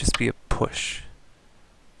 This should just be a push.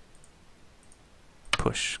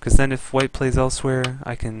 Push. Because then if white plays elsewhere,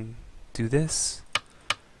 I can do this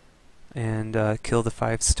and kill the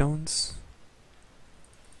 5 stones.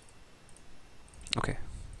 Okay.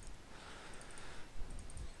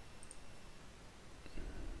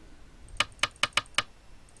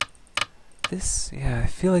 This, yeah, I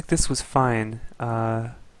feel like this was fine.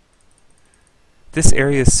 This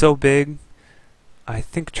area is so big, I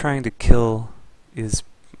think trying to kill is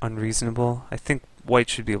unreasonable. I think white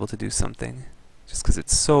should be able to do something, just because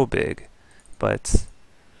it's so big. But,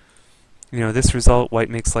 this result, white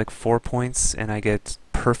makes like 4 points, and I get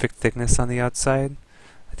perfect thickness on the outside.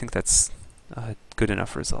 I think that's a good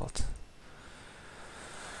enough result.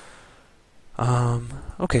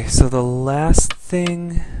 Okay, so the last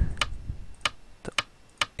thing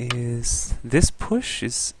is this push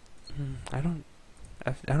is I don't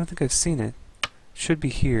think I've seen it. Should be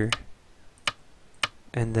here.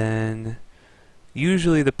 And then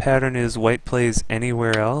usually the pattern is white plays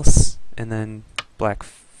anywhere else and then black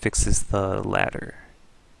fixes the ladder.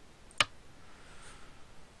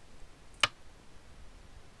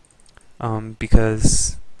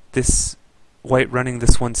 Because this white running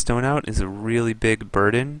this one stone out is a really big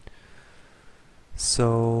burden.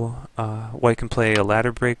 So white can play a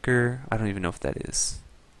ladder breaker. I don't even know if that is.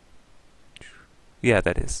 Yeah,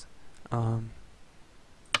 that is. Or,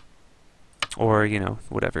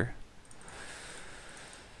 whatever.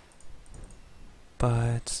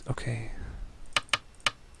 But, okay.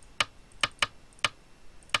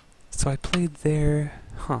 So I played there.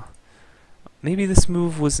 Huh. Maybe this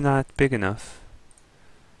move was not big enough.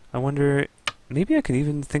 I wonder, maybe I could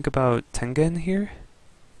even think about Tygem here?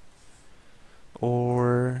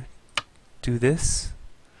 Or do this?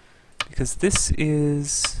 Because this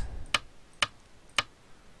is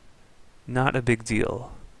not a big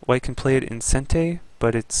deal. White can play it in Sente,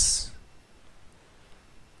 but it's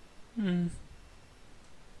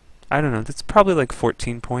I don't know, that's probably like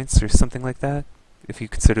 14 points or something like that, if you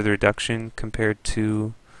consider the reduction compared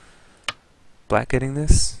to black getting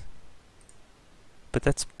this. But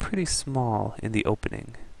that's pretty small in the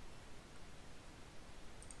opening.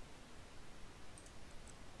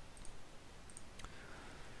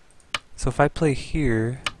 So if I play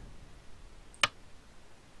here,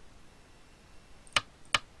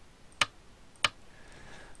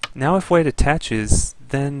 Now if white attaches,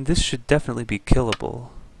 then this should definitely be killable.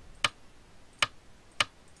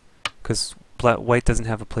 Because white doesn't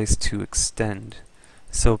have a place to extend.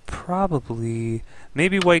 So probably,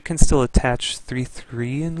 maybe white can still attach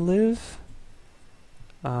 3-3 and live?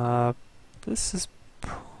 This is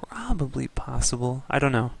probably possible. I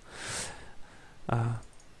don't know.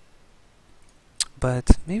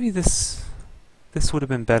 But maybe this would have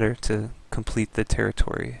been better to complete the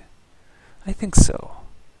territory. I think so.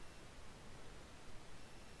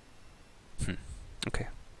 Okay.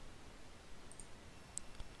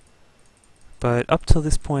 But up till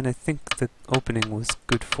this point, I think the opening was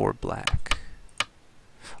good for black.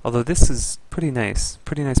 Although this is pretty nice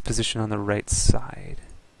position on the right side.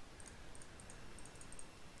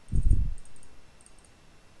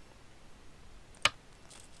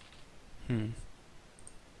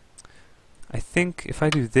 I think if I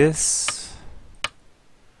do this,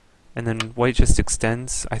 and then white just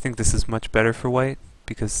extends, I think this is much better for white,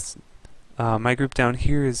 because my group down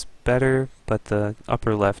here is better, but the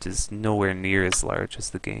upper left is nowhere near as large as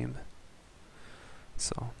the game.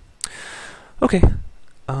 So, okay.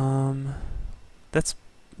 I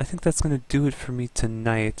think that's gonna do it for me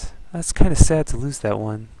tonight. That's kind of sad to lose that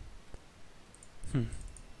one.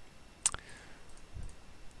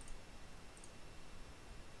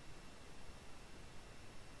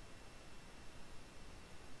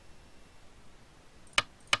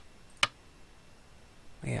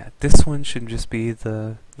 Yeah, this one should just be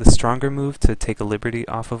the stronger move to take a liberty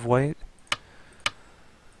off of white.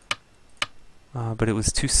 But it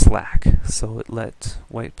was too slack, so it let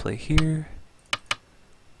white play here.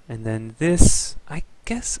 And then this, I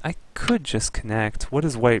guess I could just connect. What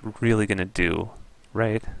is white really gonna do,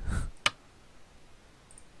 right?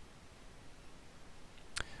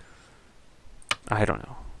 I don't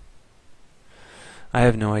know. I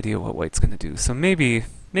have no idea what white's gonna do. So maybe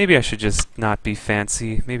I should just not be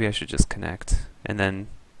fancy. Maybe I should just connect. And then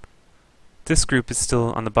this group is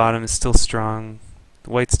still, on the bottom, is still strong.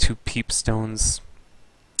 White's 2 peep stones.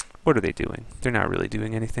 What are they doing? They're not really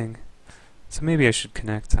doing anything. So maybe I should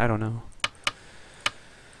connect. I don't know.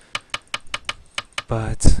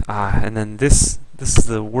 But, and then this is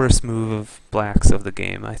the worst move of black's of the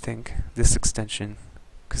game, I think. This extension.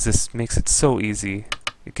 Because this makes it so easy.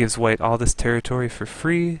 It gives white all this territory for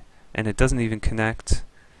free, and it doesn't even connect.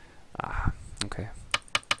 Okay.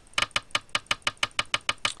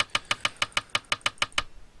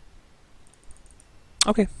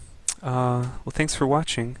 Okay. Well, thanks for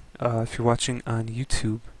watching. If you're watching on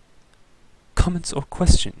YouTube, comments or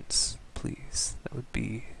questions, please. That would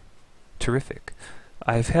be terrific.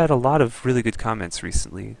 I've had a lot of really good comments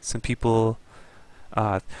recently. Some people...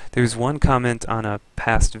 there's one comment on a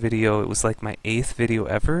past video. It was like my 8th video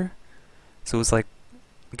ever. So it was like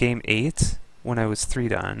game 8 when I was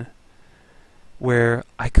 3-dan, where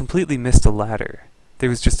I completely missed a ladder. There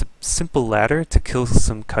was just a simple ladder to kill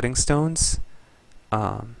some cutting stones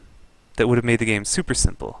that would have made the game super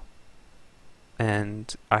simple.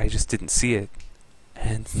 And I just didn't see it.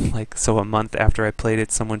 And like, so a month after I played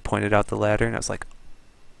it, someone pointed out the ladder, and I was like,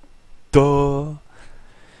 duh!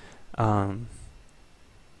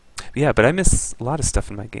 Yeah, but I miss a lot of stuff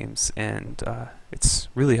in my games, and it's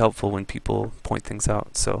really helpful when people point things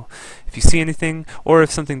out. So if you see anything, or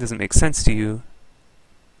if something doesn't make sense to you,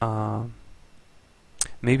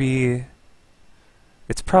 maybe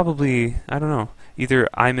it's probably, I don't know, either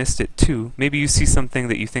I missed it too. Maybe you see something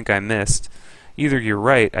that you think I missed. Either you're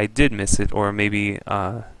right, I did miss it, or maybe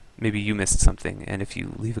you missed something. And if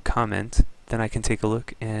you leave a comment, then I can take a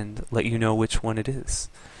look and let you know which one it is.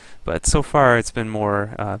 But so far, it's been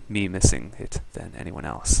more me missing it than anyone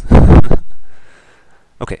else.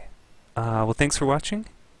 Okay. Well, thanks for watching,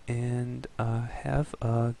 and have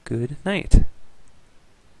a good night.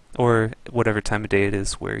 Or whatever time of day it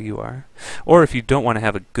is where you are. Or if you don't want to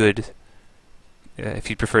have a good... if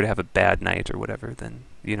you prefer to have a bad night or whatever, then,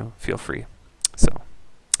 you know, feel free. So,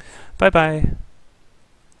 bye-bye.